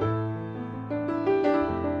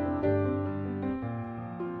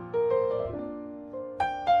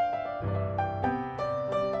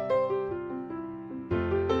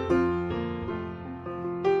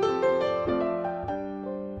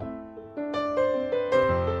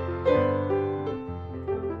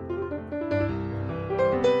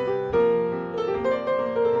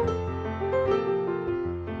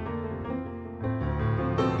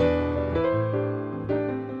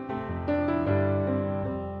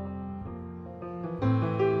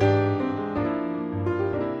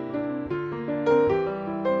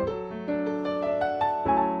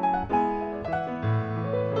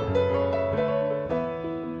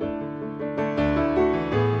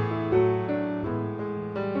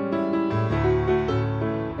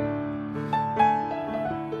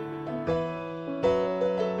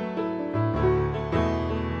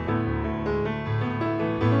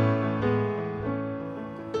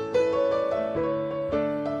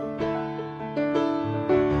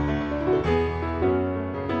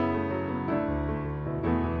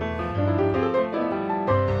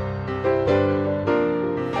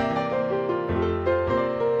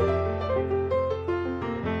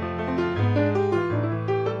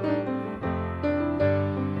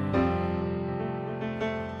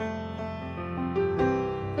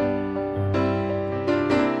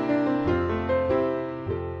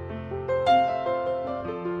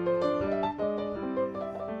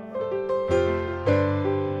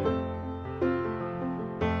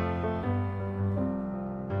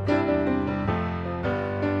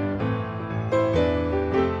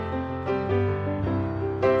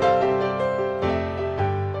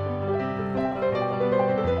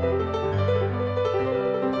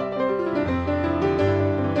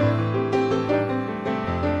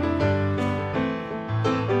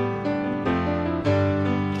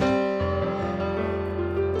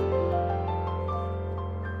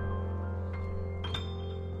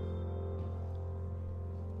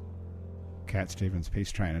 Cat Stevens'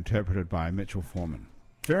 Peace Train, interpreted by Mitchell Foreman.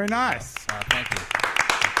 Very nice. Thank you.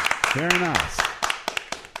 Very nice.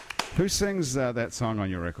 Who sings that song on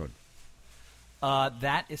your record?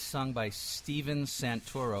 That is sung by Steven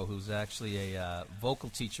Santoro, who's actually a vocal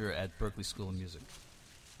teacher at Berklee School of Music.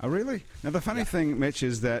 Oh, really? Now, the funny thing, Mitch,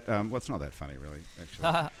 is that well, it's not that funny, really.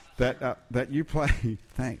 Actually, that you play.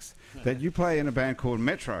 Thanks. That you play in a band called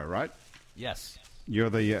Metro, right? Yes. You're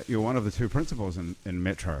one of the two principals in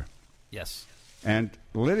Metro. Yes. And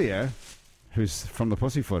Lydia, who's from the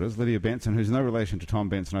Pussyfooters, Lydia Benson, who's no relation to Tom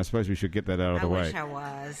Benson. I suppose we should get that out of the way. I wish I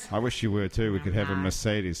was. I wish you were too. We could have a not.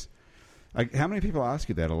 Mercedes. How many people ask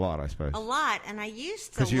you that? A lot, I suppose. A lot, and I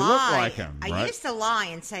used to 'Cause lie. you look like him, I right? used to lie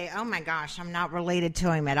and say, "Oh my gosh, I'm not related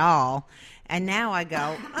to him at all," and now I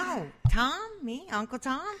go, "Oh, Tom, me, Uncle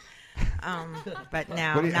Tom." But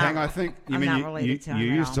now, But hang on, I think you I'm mean not related to him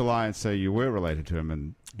you at used all. to lie and say you were related to him,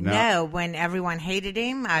 and now, No, when everyone hated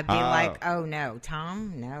him, I'd be like, "Oh no,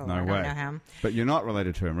 Tom, no, no I way. don't know him." But you're not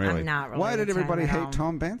related to him, really. I'm not Why related did to him everybody at hate all.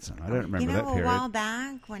 Tom Benson? I don't remember You know, that a period. while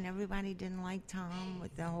back when everybody didn't like Tom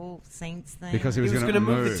with the whole Saints thing, Because he was, He was going to gonna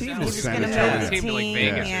move move the team. to He was San gonna Antonio. move the Team to like team,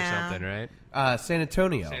 Vegas yeah. or something, right? San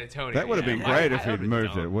Antonio. San Antonio. That would have been yeah. great if That he'd would've moved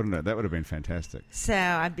been it, dope. wouldn't it? That would have been fantastic. So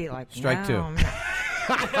I'd be like, Strike no, two. I'm not.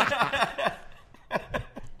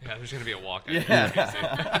 Yeah, there's going to be a walk.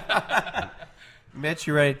 Mitch,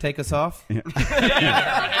 you ready to take us off?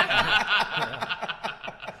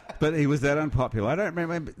 But he was that unpopular. I don't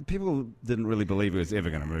remember. People didn't really believe he was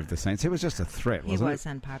ever going to move the Saints. He was just a threat, He wasn't was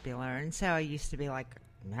unpopular, and so I used to be like,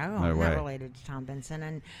 "No, I'm way. not related to Tom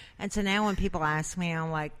Benson." And so now when people ask me,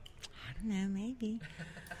 I'm like, "I don't know, maybe."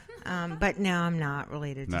 But no, I'm not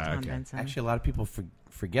related to No, Tom okay. Benson. Actually, a lot of people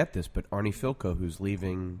forget this, but Arnie Filko, who's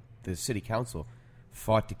leaving the city council,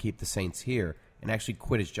 fought to keep the Saints here and actually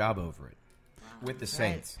quit his job over it with the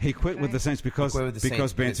Saints. he quit with the Saints because He quit with the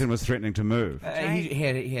Saints Benson because- was threatening to move.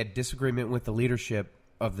 He had disagreement with the leadership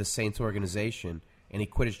of the Saints organization, and he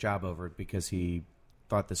quit his job over it because he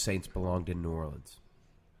thought the Saints belonged in New Orleans.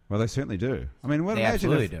 Well, they certainly do. I mean, They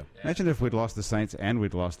absolutely do. Imagine if we'd lost the Saints and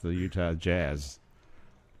we'd lost the Utah Jazz.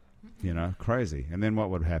 You know, crazy. And then what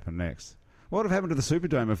would happen next? What would have happened to the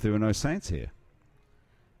Superdome if there were no Saints here?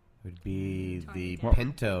 It would be the What?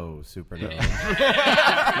 Pinto Superdome.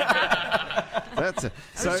 That's it.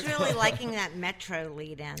 I was really liking that Metro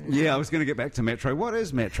lead-in. Yeah, I was going to get back to Metro. What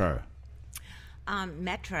is Metro?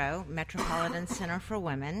 Metropolitan Center for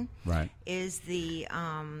Women, Right. is the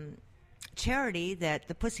charity that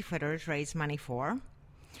the Pussyfooters raise money for.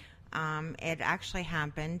 It actually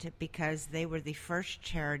happened because they were the first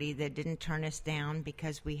charity that didn't turn us down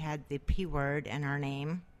because we had the P word in our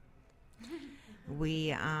name.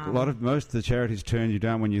 Most of the charities turned you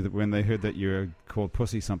down when they heard that you were called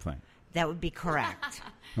Pussy something. That would be correct.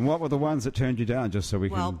 And what were the ones that turned you down? Just so we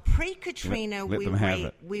Well, can pre-Katrina, let them have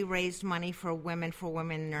it. we raised money for Women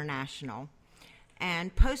International.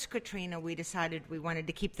 And post-Katrina, we decided we wanted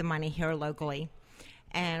to keep the money here locally.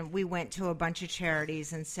 And we went to a bunch of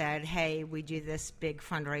charities and said, hey, we do this big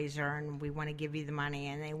fundraiser and we want to give you the money.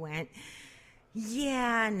 And they went,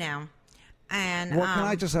 yeah, no. And well, can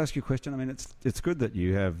I just ask you a question? I mean, it's good that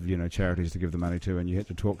you have charities to give the money to, and you had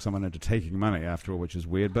to talk someone into taking money after all, which is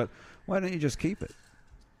weird. But why don't you just keep it?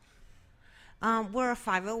 We're a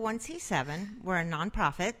 501c7. We're a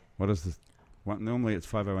nonprofit. What is the? Normally it's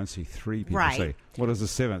 501c3. People Right. say. What is the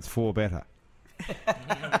seventh? 4 better.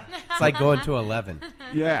 It's like going to 11.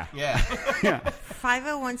 Yeah. Yeah. Yeah.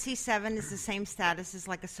 501c7 is the same status as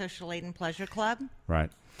like a social aid and pleasure club,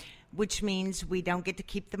 Right. which means we don't get to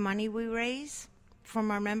keep the money we raise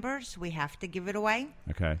from our members. We have to give it away.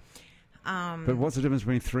 Okay. But what's the difference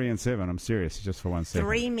between 3 and 7? I'm serious. Just for 1 second.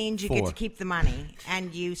 3 means you get 4. to keep the money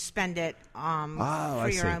and you spend it for I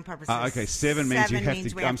your see. own purposes. Okay, 7 means you have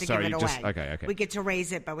to. we I'm have to sorry. give it You just away. okay. We get to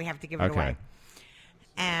raise it, but we have to give it Okay. away.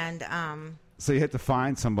 And So you had to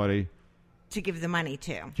find somebody. to give the money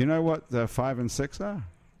to. Do you know what the 5 and 6 are?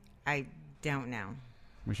 I don't know.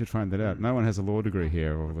 We should find that out. No one has a law degree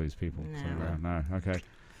here, all these people. No. So, no. Okay.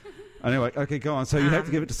 Anyway, okay, go on. So you have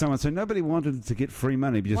to give it to someone. So nobody wanted to get free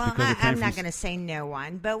money just because it came I'm from... not going to say no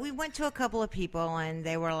one, but we went to a couple of people and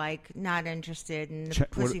they were like not interested in the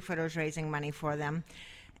Pussyfooters raising money for them.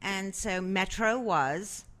 And so Metro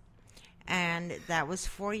was, and that was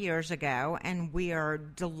 4 years ago, and we are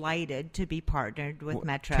delighted to be partnered with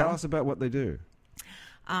Metro. Tell us about what they do.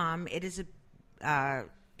 It is a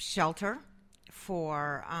shelter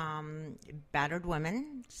for battered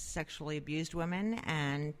women, sexually abused women,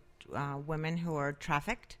 and women who are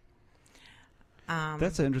trafficked.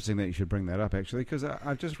 That's interesting that you should bring that up, actually, because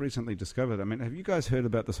I've just recently discovered. I mean, have you guys heard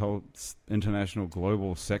about this whole international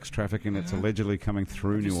global sex trafficking that's allegedly coming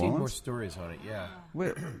through I've New just seen more Orleans? stories on it, yeah.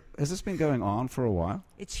 Has this been going on for a while?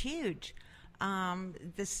 It's huge.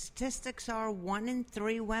 The statistics are 1 in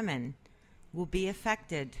 3 women will be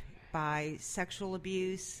affected by sexual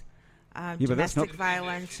abuse, but that's domestic not-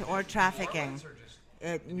 violence, or trafficking.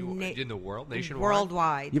 In the world, nationwide?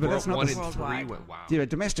 Worldwide. Yeah, but that's not One the in s- 3 Worldwide. went, wow. Yeah,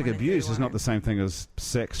 domestic 1 in 3 abuse is not women. the same thing as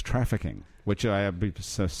sex trafficking, which I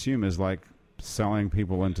assume is like selling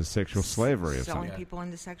people into sexual slavery or Selling something. people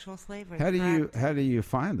into sexual slavery. How correct. do you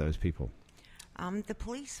find those people? The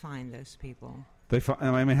police find those people.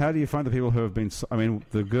 I mean, how do you find the people who have been? I mean,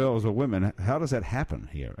 the girls or women. How does that happen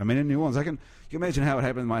here? I mean, in New Orleans, you can imagine how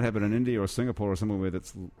it might happen in India or Singapore or somewhere where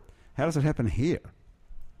that's. How does it happen here?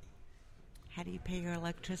 How do you pay your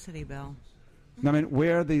electricity bill? I mean,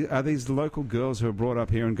 where are these local girls who are brought up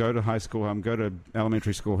here and go to high school, go to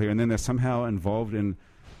elementary school here, and then they're somehow involved in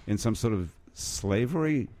some sort of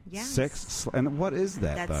slavery, Yes. sex, and what is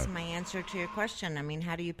that That's though? my answer to your question. I mean,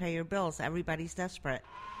 how do you pay your bills? Everybody's desperate.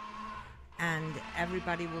 And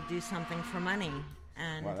everybody will do something for money.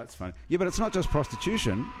 And Wow, that's funny. Yeah, but it's not just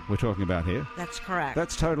prostitution we're talking about here. that's correct.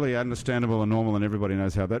 That's totally understandable and normal, and everybody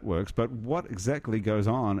knows how that works. But what exactly goes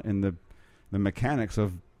on in the mechanics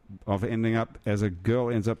of ending up as a girl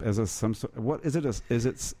ends up as some sort? What is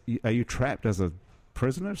it? Are you trapped as a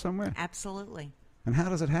prisoner somewhere? Absolutely. And how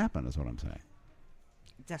does it happen? Is what I'm saying.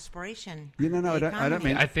 Desperation. No, I The don't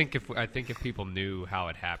mean. I think if people knew how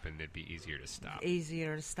it happened, it'd be easier to stop.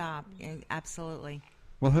 Easier to stop. Yeah, absolutely.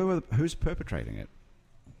 Well, who's perpetrating it?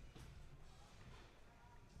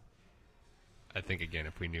 I think again,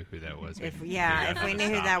 if we knew who that was, If we'd we figure out how knew to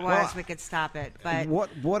who stop that it. was, Well, we could stop it. But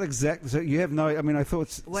What exactly? So you have no. I mean, I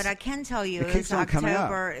thought. what I can tell you It keeps is on coming up.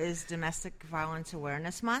 October is Domestic Violence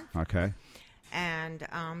Awareness Month. Okay. And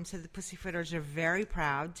so the Pussyfooters are very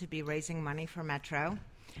proud to be raising money for Metro.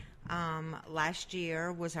 Last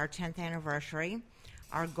year was our 10th anniversary.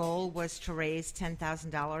 Our goal was to raise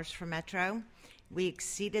 $10,000 for Metro. We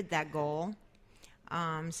exceeded that goal.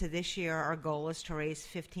 So this year our goal is to raise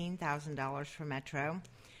 $15,000 for Metro.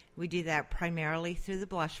 We do that primarily through the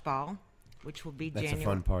Blush Ball, which will be That's January. a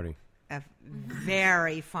fun party. A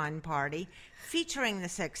very fun party featuring the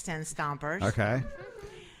 610 Stompers. Okay.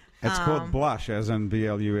 It's called blush, as in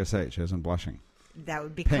BLUSH, as in blushing. That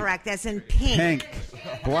would be Pink. correct, as in pink. Pink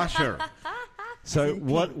blusher. So in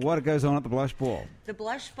what goes on at the blush ball? The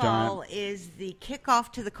Blush Ball is the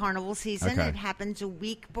kickoff to the carnival season. Okay. It happens a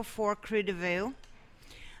week before Cru de Vue.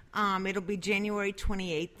 It'll be January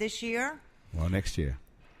 28th this year. Well, next year.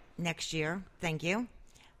 Next year, thank you.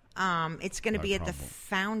 It's going to No be at the problem.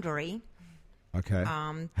 Foundry. Okay.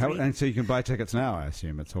 And so you can buy tickets now, I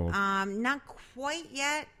assume. It's all... Not quite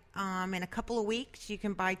yet. In a couple of weeks, you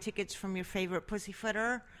can buy tickets from your favorite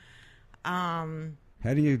pussyfooter. How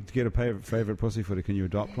do you get a favorite pussyfooter? Can you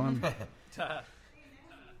adopt one?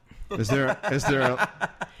 Is there an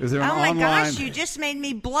Oh my online... gosh, you just made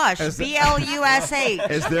me blush. BLUSH.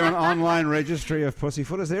 Is there an online registry of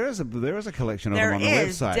pussyfooters? There is a collection of There them on the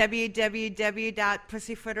is website.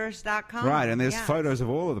 www.pussyfooters.com. Right, and there's Yes. photos of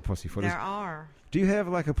all of the pussyfooters. There are. Do you have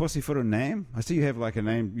like a pussyfooter name? I see you have like a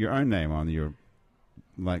name, your own name on your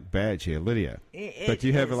like badge here, Lydia. But do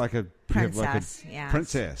you have is like a Princess. You have like a Yeah,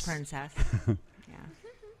 princess? Princess. Yeah.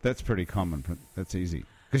 That's pretty common. That's easy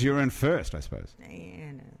because you're in first, I suppose.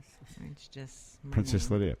 It is. It's just my Princess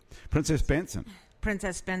name. Lydia, Princess Benson.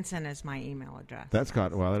 Princess Benson is my email address. That's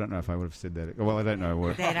got. Well, I don't know if I would have said that. Well, I don't know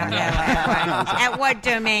what. They don't know at what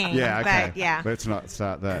domain. Yeah, okay. But yeah. Let's not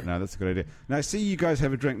start that. No, that's a good idea. Now, see, you guys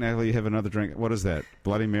have a drink. Natalie, you have another drink. What is that?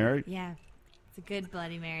 Bloody Mary? Yeah, it's a good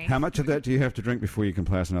Bloody Mary. How much of that do you have to drink before you can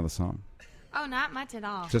play us another song? Oh, not much at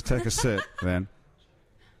all. Just take a sip then.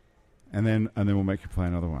 And then we'll make you play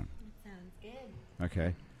another one. Sounds good.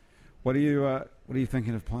 Okay. What are you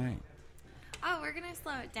thinking of playing? Oh, we're gonna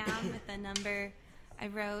slow it down with a number I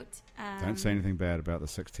wrote. Don't say anything bad about the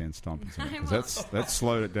 610 stomping I because that's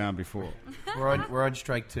slowed it down before. We're on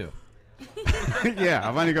strike 2. Yeah,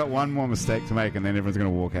 I've only got one more mistake to make, and then everyone's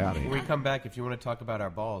going to walk out of When here. we come back, if you want to talk about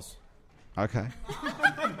our balls. Okay.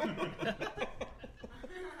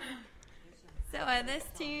 So this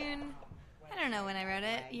tune, I don't know when I wrote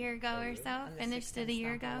it, a year ago or so. Finished it a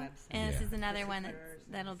year ago, and this is another one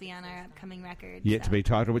that'll be on our upcoming record. Yet to be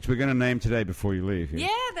titled, which we're going to name today before you leave. Yeah,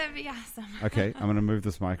 that'd be awesome. Okay, I'm going to move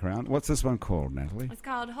this mic around. What's this one called, Natalie? It's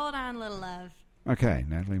called "Hold On, Little Love." Okay,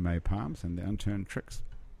 Natalie Mae Palms and the Unturned Tricks.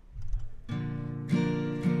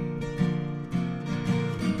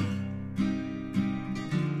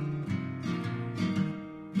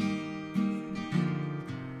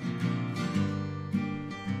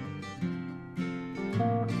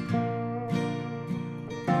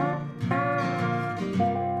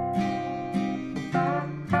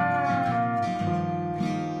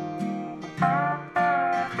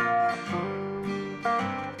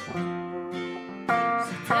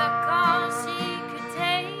 She took all she could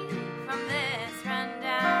take from this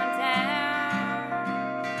rundown town.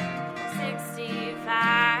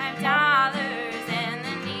 $65 and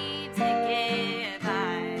the need to get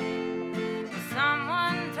by.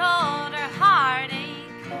 Someone told her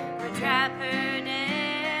heartache would trap her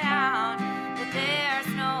down, but there's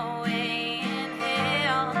no way in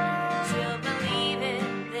hell she'll believe it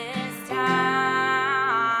this time.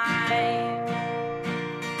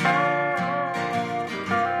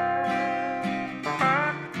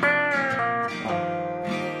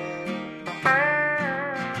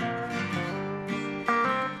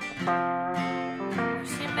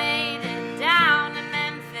 She made it down to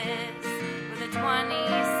Memphis with a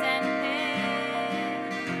 20-cent pen,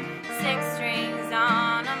 6 strings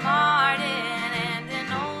on a Martin and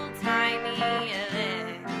an old-timey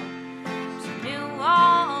lick. She knew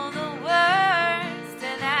all the words to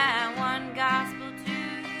that one gospel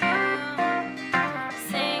tune,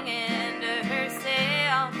 singing to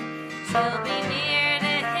herself, she'll be near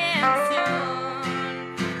to him soon.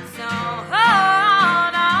 So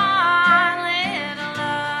hold on, little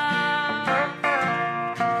love.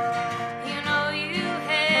 You know you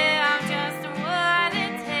have just what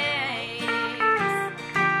it takes.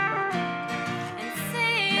 And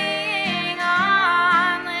sing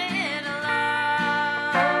on, little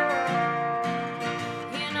love.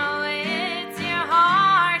 You know it's your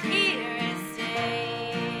heart here at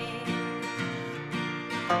stake.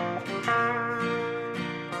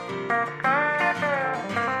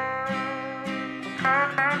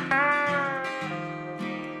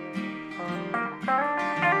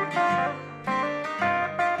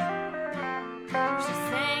 She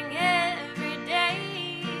sang every day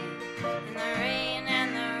in the rain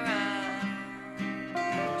and the rough.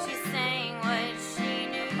 She sang what she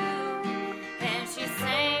knew and she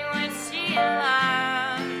sang what she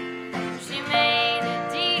loved. She made a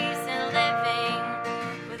decent living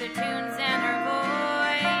with her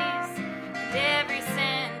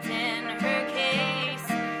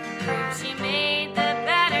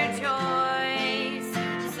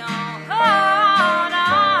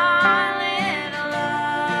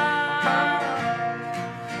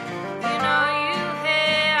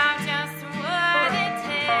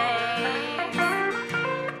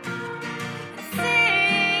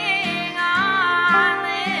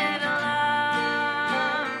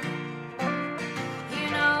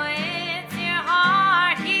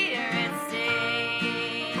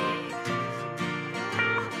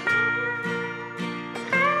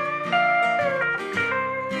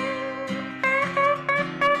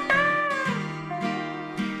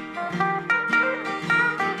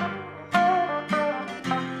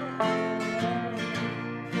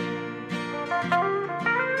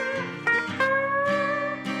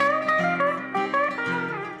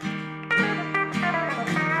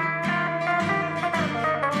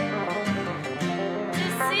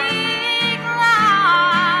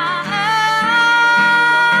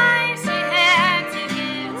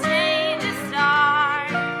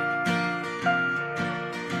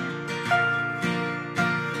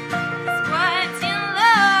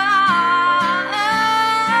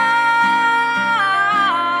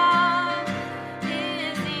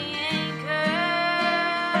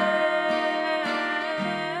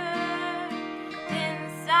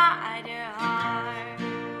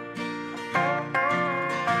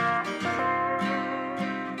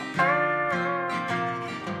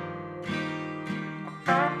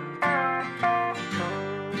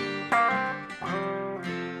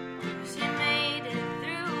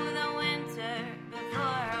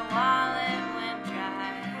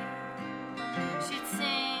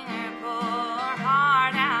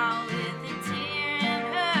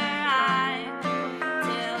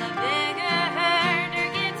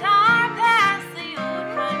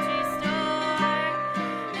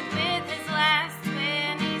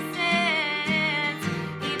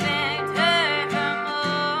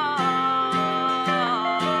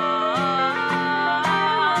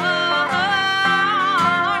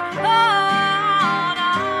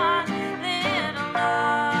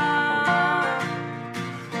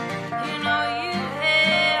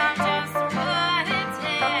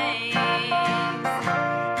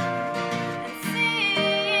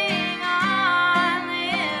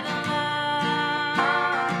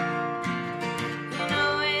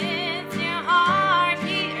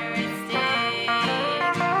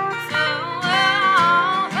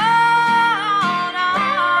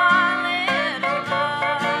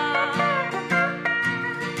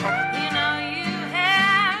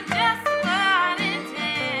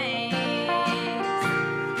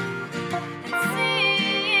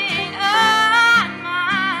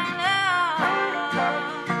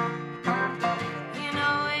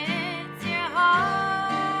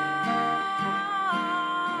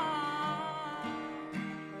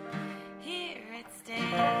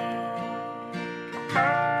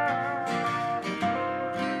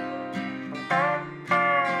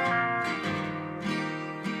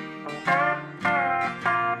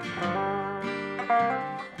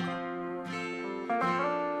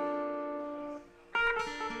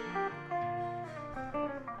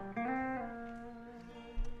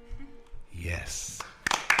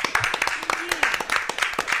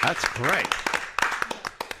That's great.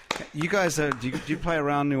 You guys, do you play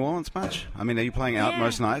around New Orleans much? I mean, are you playing out Yeah.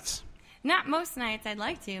 most nights? Not most nights. I'd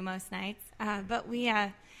like to most nights. But we,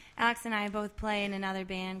 Alex and I both play in another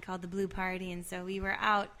band called the Blue Party, and so we were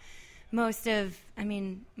out most of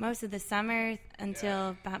the summer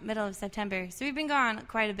until about middle of September. So we've been gone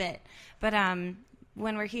quite a bit. But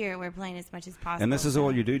when we're here, we're playing as much as possible. And this is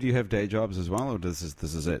all you do? Do you have day jobs as well, or this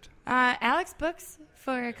is it? Alex books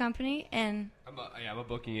for a company, and I'm a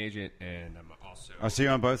booking agent, and I'm also. I see you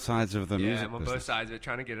on both sides of the music I'm on business. both sides of it,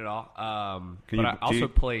 trying to get it all. Can but you, I also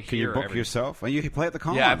play here. Can you book every, yourself? Oh, you play at the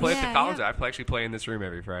Collins? Yeah, I play at Yeah, the Collins. yeah. I actually play in this room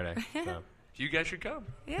every Friday. So you guys should come.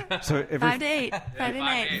 yeah, So every 5 to 8 Friday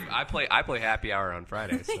night. I play happy hour on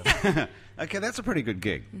Fridays. So. Okay, that's a pretty good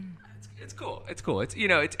gig. It's cool. It's cool. It's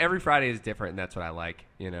it's every Friday is different, and that's what I like.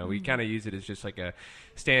 We kind of use it as just like a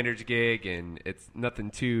standards gig, and it's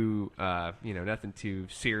nothing too nothing too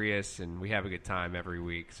serious, and we have a good time every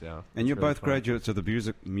week. So And you're it's really both fun. graduates of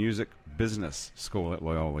the music business school at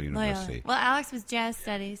Loyola University. Loyola. Well, Alex was jazz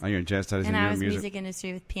studies, Oh, you're in jazz studies and and I you're was in music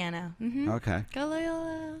industry with piano. Okay. Go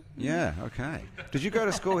Loyola. Yeah, okay. Did you go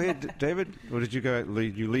to school here, David? Or did you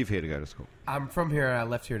leave here to go to school? I'm from here. I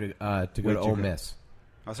left here to go Where'd to you Ole go? Miss.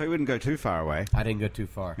 Oh, so you wouldn't go too far away. I didn't go too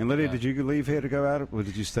far. And Lydia, Yeah. did you leave here to go out, or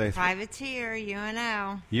did you stay? Privateer,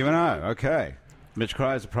 UNO. UNO, okay. Mitch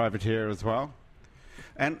Cry is a privateer as well.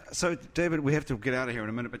 And so, David, we have to get out of here in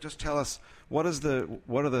a minute, but just tell us, what are the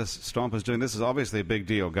Stompers doing? This is obviously a big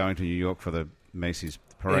deal, going to New York for the Macy's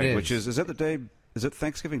parade, It is. which is it the day? Is it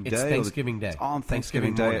Thanksgiving Day? It's or Thanksgiving Day. It's on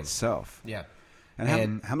Thanksgiving Day morning. itself. Yeah.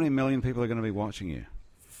 And how many million people are going to be watching you?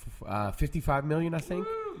 55 million, I think.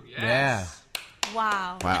 Yes.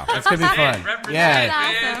 Wow. Wow. That's gonna be fun. Yeah.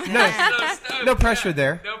 That's awesome. No pressure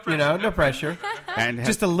there. No pressure. And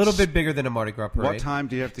Just a little bit bigger than a Mardi Gras parade. what time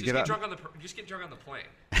do you have to Just get get up? drunk on the plane.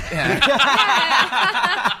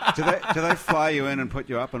 Do they fly you in and put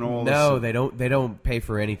you up and all No, this? they don't pay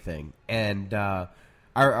for anything, and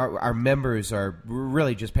our members are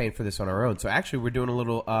really just paying for this on our own. So actually, we're doing a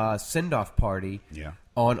little send off party Yeah.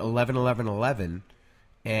 on 11/11/11,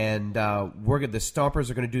 and the Stompers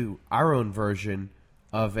are going to do our own version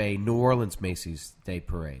of a New Orleans Macy's Day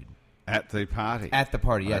Parade At the party. at the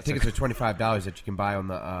party. Yeah, That's tickets are $25 that you can buy on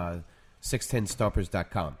the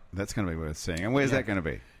 610stompers.com. That's going to be worth seeing. And where's that going to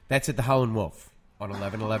be? That's at the Howlin' Wolf on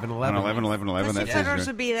 11/11/11. On 11/11/11. Pussyfooters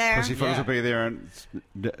will be there. Pussyfooters Yeah. will be there and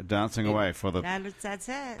dancing away for the. That's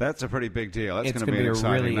it. That's a pretty big deal. That's It's going to be an a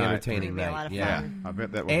exciting really night. entertaining It's gonna be a lot night. of Yeah. fun. I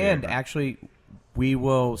bet that will And be. actually, we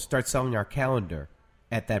will start selling our calendar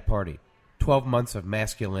at that party. 12 months of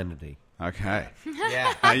masculinity. Okay.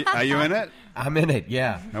 Yeah. Are you in it? I'm in it,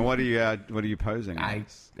 yeah. And what are you posing? I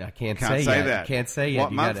as? can't Can't say say yet. that. Can't say yet.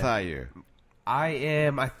 What You month gotta- are you?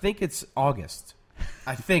 I think it's August.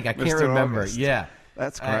 I can't Mr. remember. August. Yeah.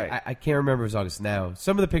 That's great. I can't remember if it was August now.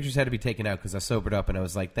 Some of the pictures had to be taken out because I sobered up and I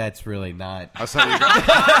was like, that's really not Oh, so you got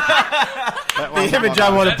the image I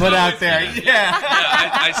want to put out there. Yeah.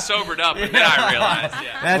 Yeah, I sobered up, and then I realized.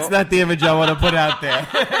 Yeah. That's not the image I want to put out there.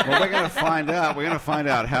 Well, we're going to find out. We're going to find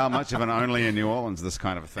out how much of an only in New Orleans this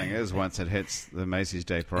kind of thing is once it hits the Macy's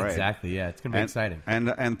Day Parade. Exactly, yeah. It's going to be exciting. And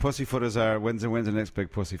Pussyfooters are when's the next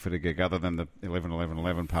big Pussyfooter gig other than the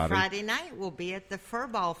 11/11/11 party? Friday night we'll be at the Fur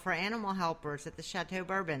Ball for Animal Helpers at the Chateau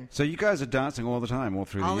Bourbon. So you guys are dancing all the time, all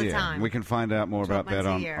through All the the year. time. We can find out more 12 about that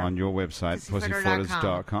months a year. on your website,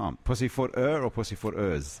 Pussyfooters.com. pussyfooters.com. Pussyfooter or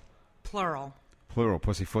pussyfooters? Plural. Plural,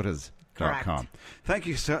 pussyfooters.com. Correct. Thank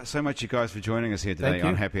you so much, you guys, for joining us here today Thank you.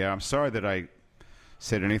 on Happy Hour. I'm sorry that I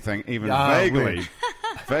said anything even weird.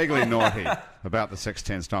 vaguely naughty about the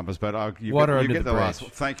 610 Stompers, but Water you under get the the last.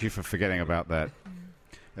 bridge. Thank you for forgetting about that.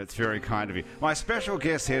 It's very kind of you. My special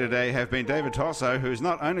guests here today have been David Tosso, who's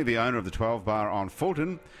not only the owner of the 12 Bar on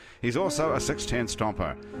Fulton, he's also a 610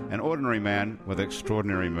 Stomper, an ordinary man with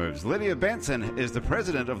extraordinary moves. Lydia Benson is the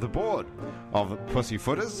president of the board of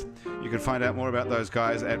Pussyfooters. You can find out more about those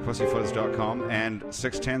guys at pussyfooters.com and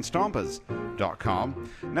 610stompers.com.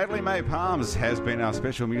 Natalie Mae Palms has been our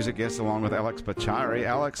special music guest along with Alex Bachari.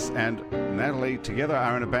 Alex and Natalie together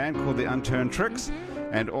are in a band called The Unturned Tricks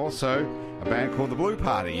and also a band called The Blue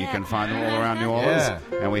Party. You can find them all around New Orleans. Yeah.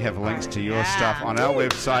 And we have links to your stuff on our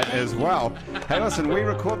website as well. Hey, listen, we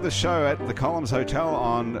record the show at the Columns Hotel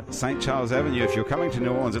on St. Charles Avenue. If you're coming to New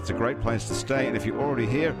Orleans, it's a great place to stay. And if you're already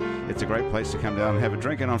here, it's a great place to come down and have a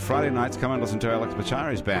drink. And on Friday nights, come and listen to Alex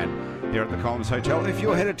Bachari's band here at the Columns Hotel. If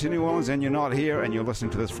you're headed to New Orleans and you're not here and you're listening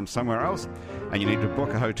to this from somewhere else and you need to book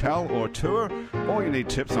a hotel or tour, or you need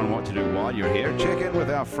tips on what to do while you're here, check in with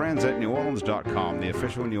our friends at NewOrleans.com, the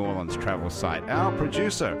official New Orleans travel site. Our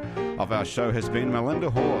producer of our show has been Melinda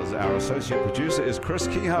Hawes. Our associate producer is Chris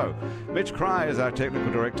Kehoe. Mitch Cry is our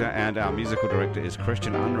technical director, and our musical director is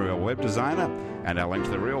Christian Unreal, web designer. And our link to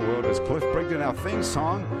the real world is Cliff Brigden. Our theme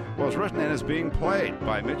song was written and is being played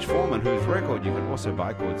by Mitch Foreman, whose record you can also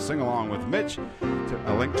buy called Sing Along with Mitch.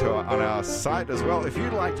 A link to on our site as well. If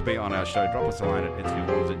you'd like to be on our show, drop us a line at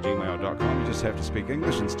itsneworleans@gmail.com. You just have to speak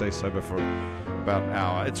English and stay sober for about an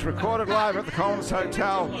hour. It's recorded live at the Collins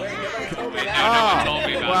Hotel. I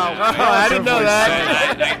didn't know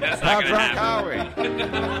that. That's How not gonna drunk happen. are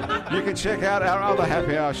we? You can check out our other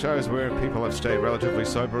happy hour shows where people have stayed relatively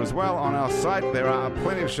sober as well on our site. There are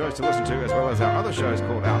plenty of shows to listen to, as well as our other shows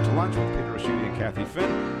called Out to Lunch with Peter Raschuti and Kathy Finn,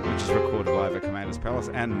 which is recorded live at Commander's Palace,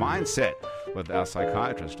 and Mindset with our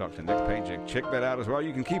psychiatrist, Dr. Nick Pajic. Check that out as well.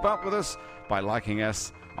 You can keep up with us by liking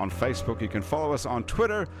us on Facebook. You can follow us on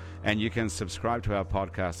Twitter, and you can subscribe to our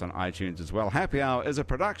podcast on iTunes as well. Happy Hour is a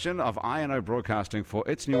production of INO Broadcasting for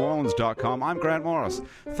itsneworleans.com. I'm Grant Morris.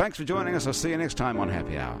 Thanks for joining us. I'll see you next time on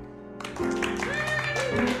Happy Hour.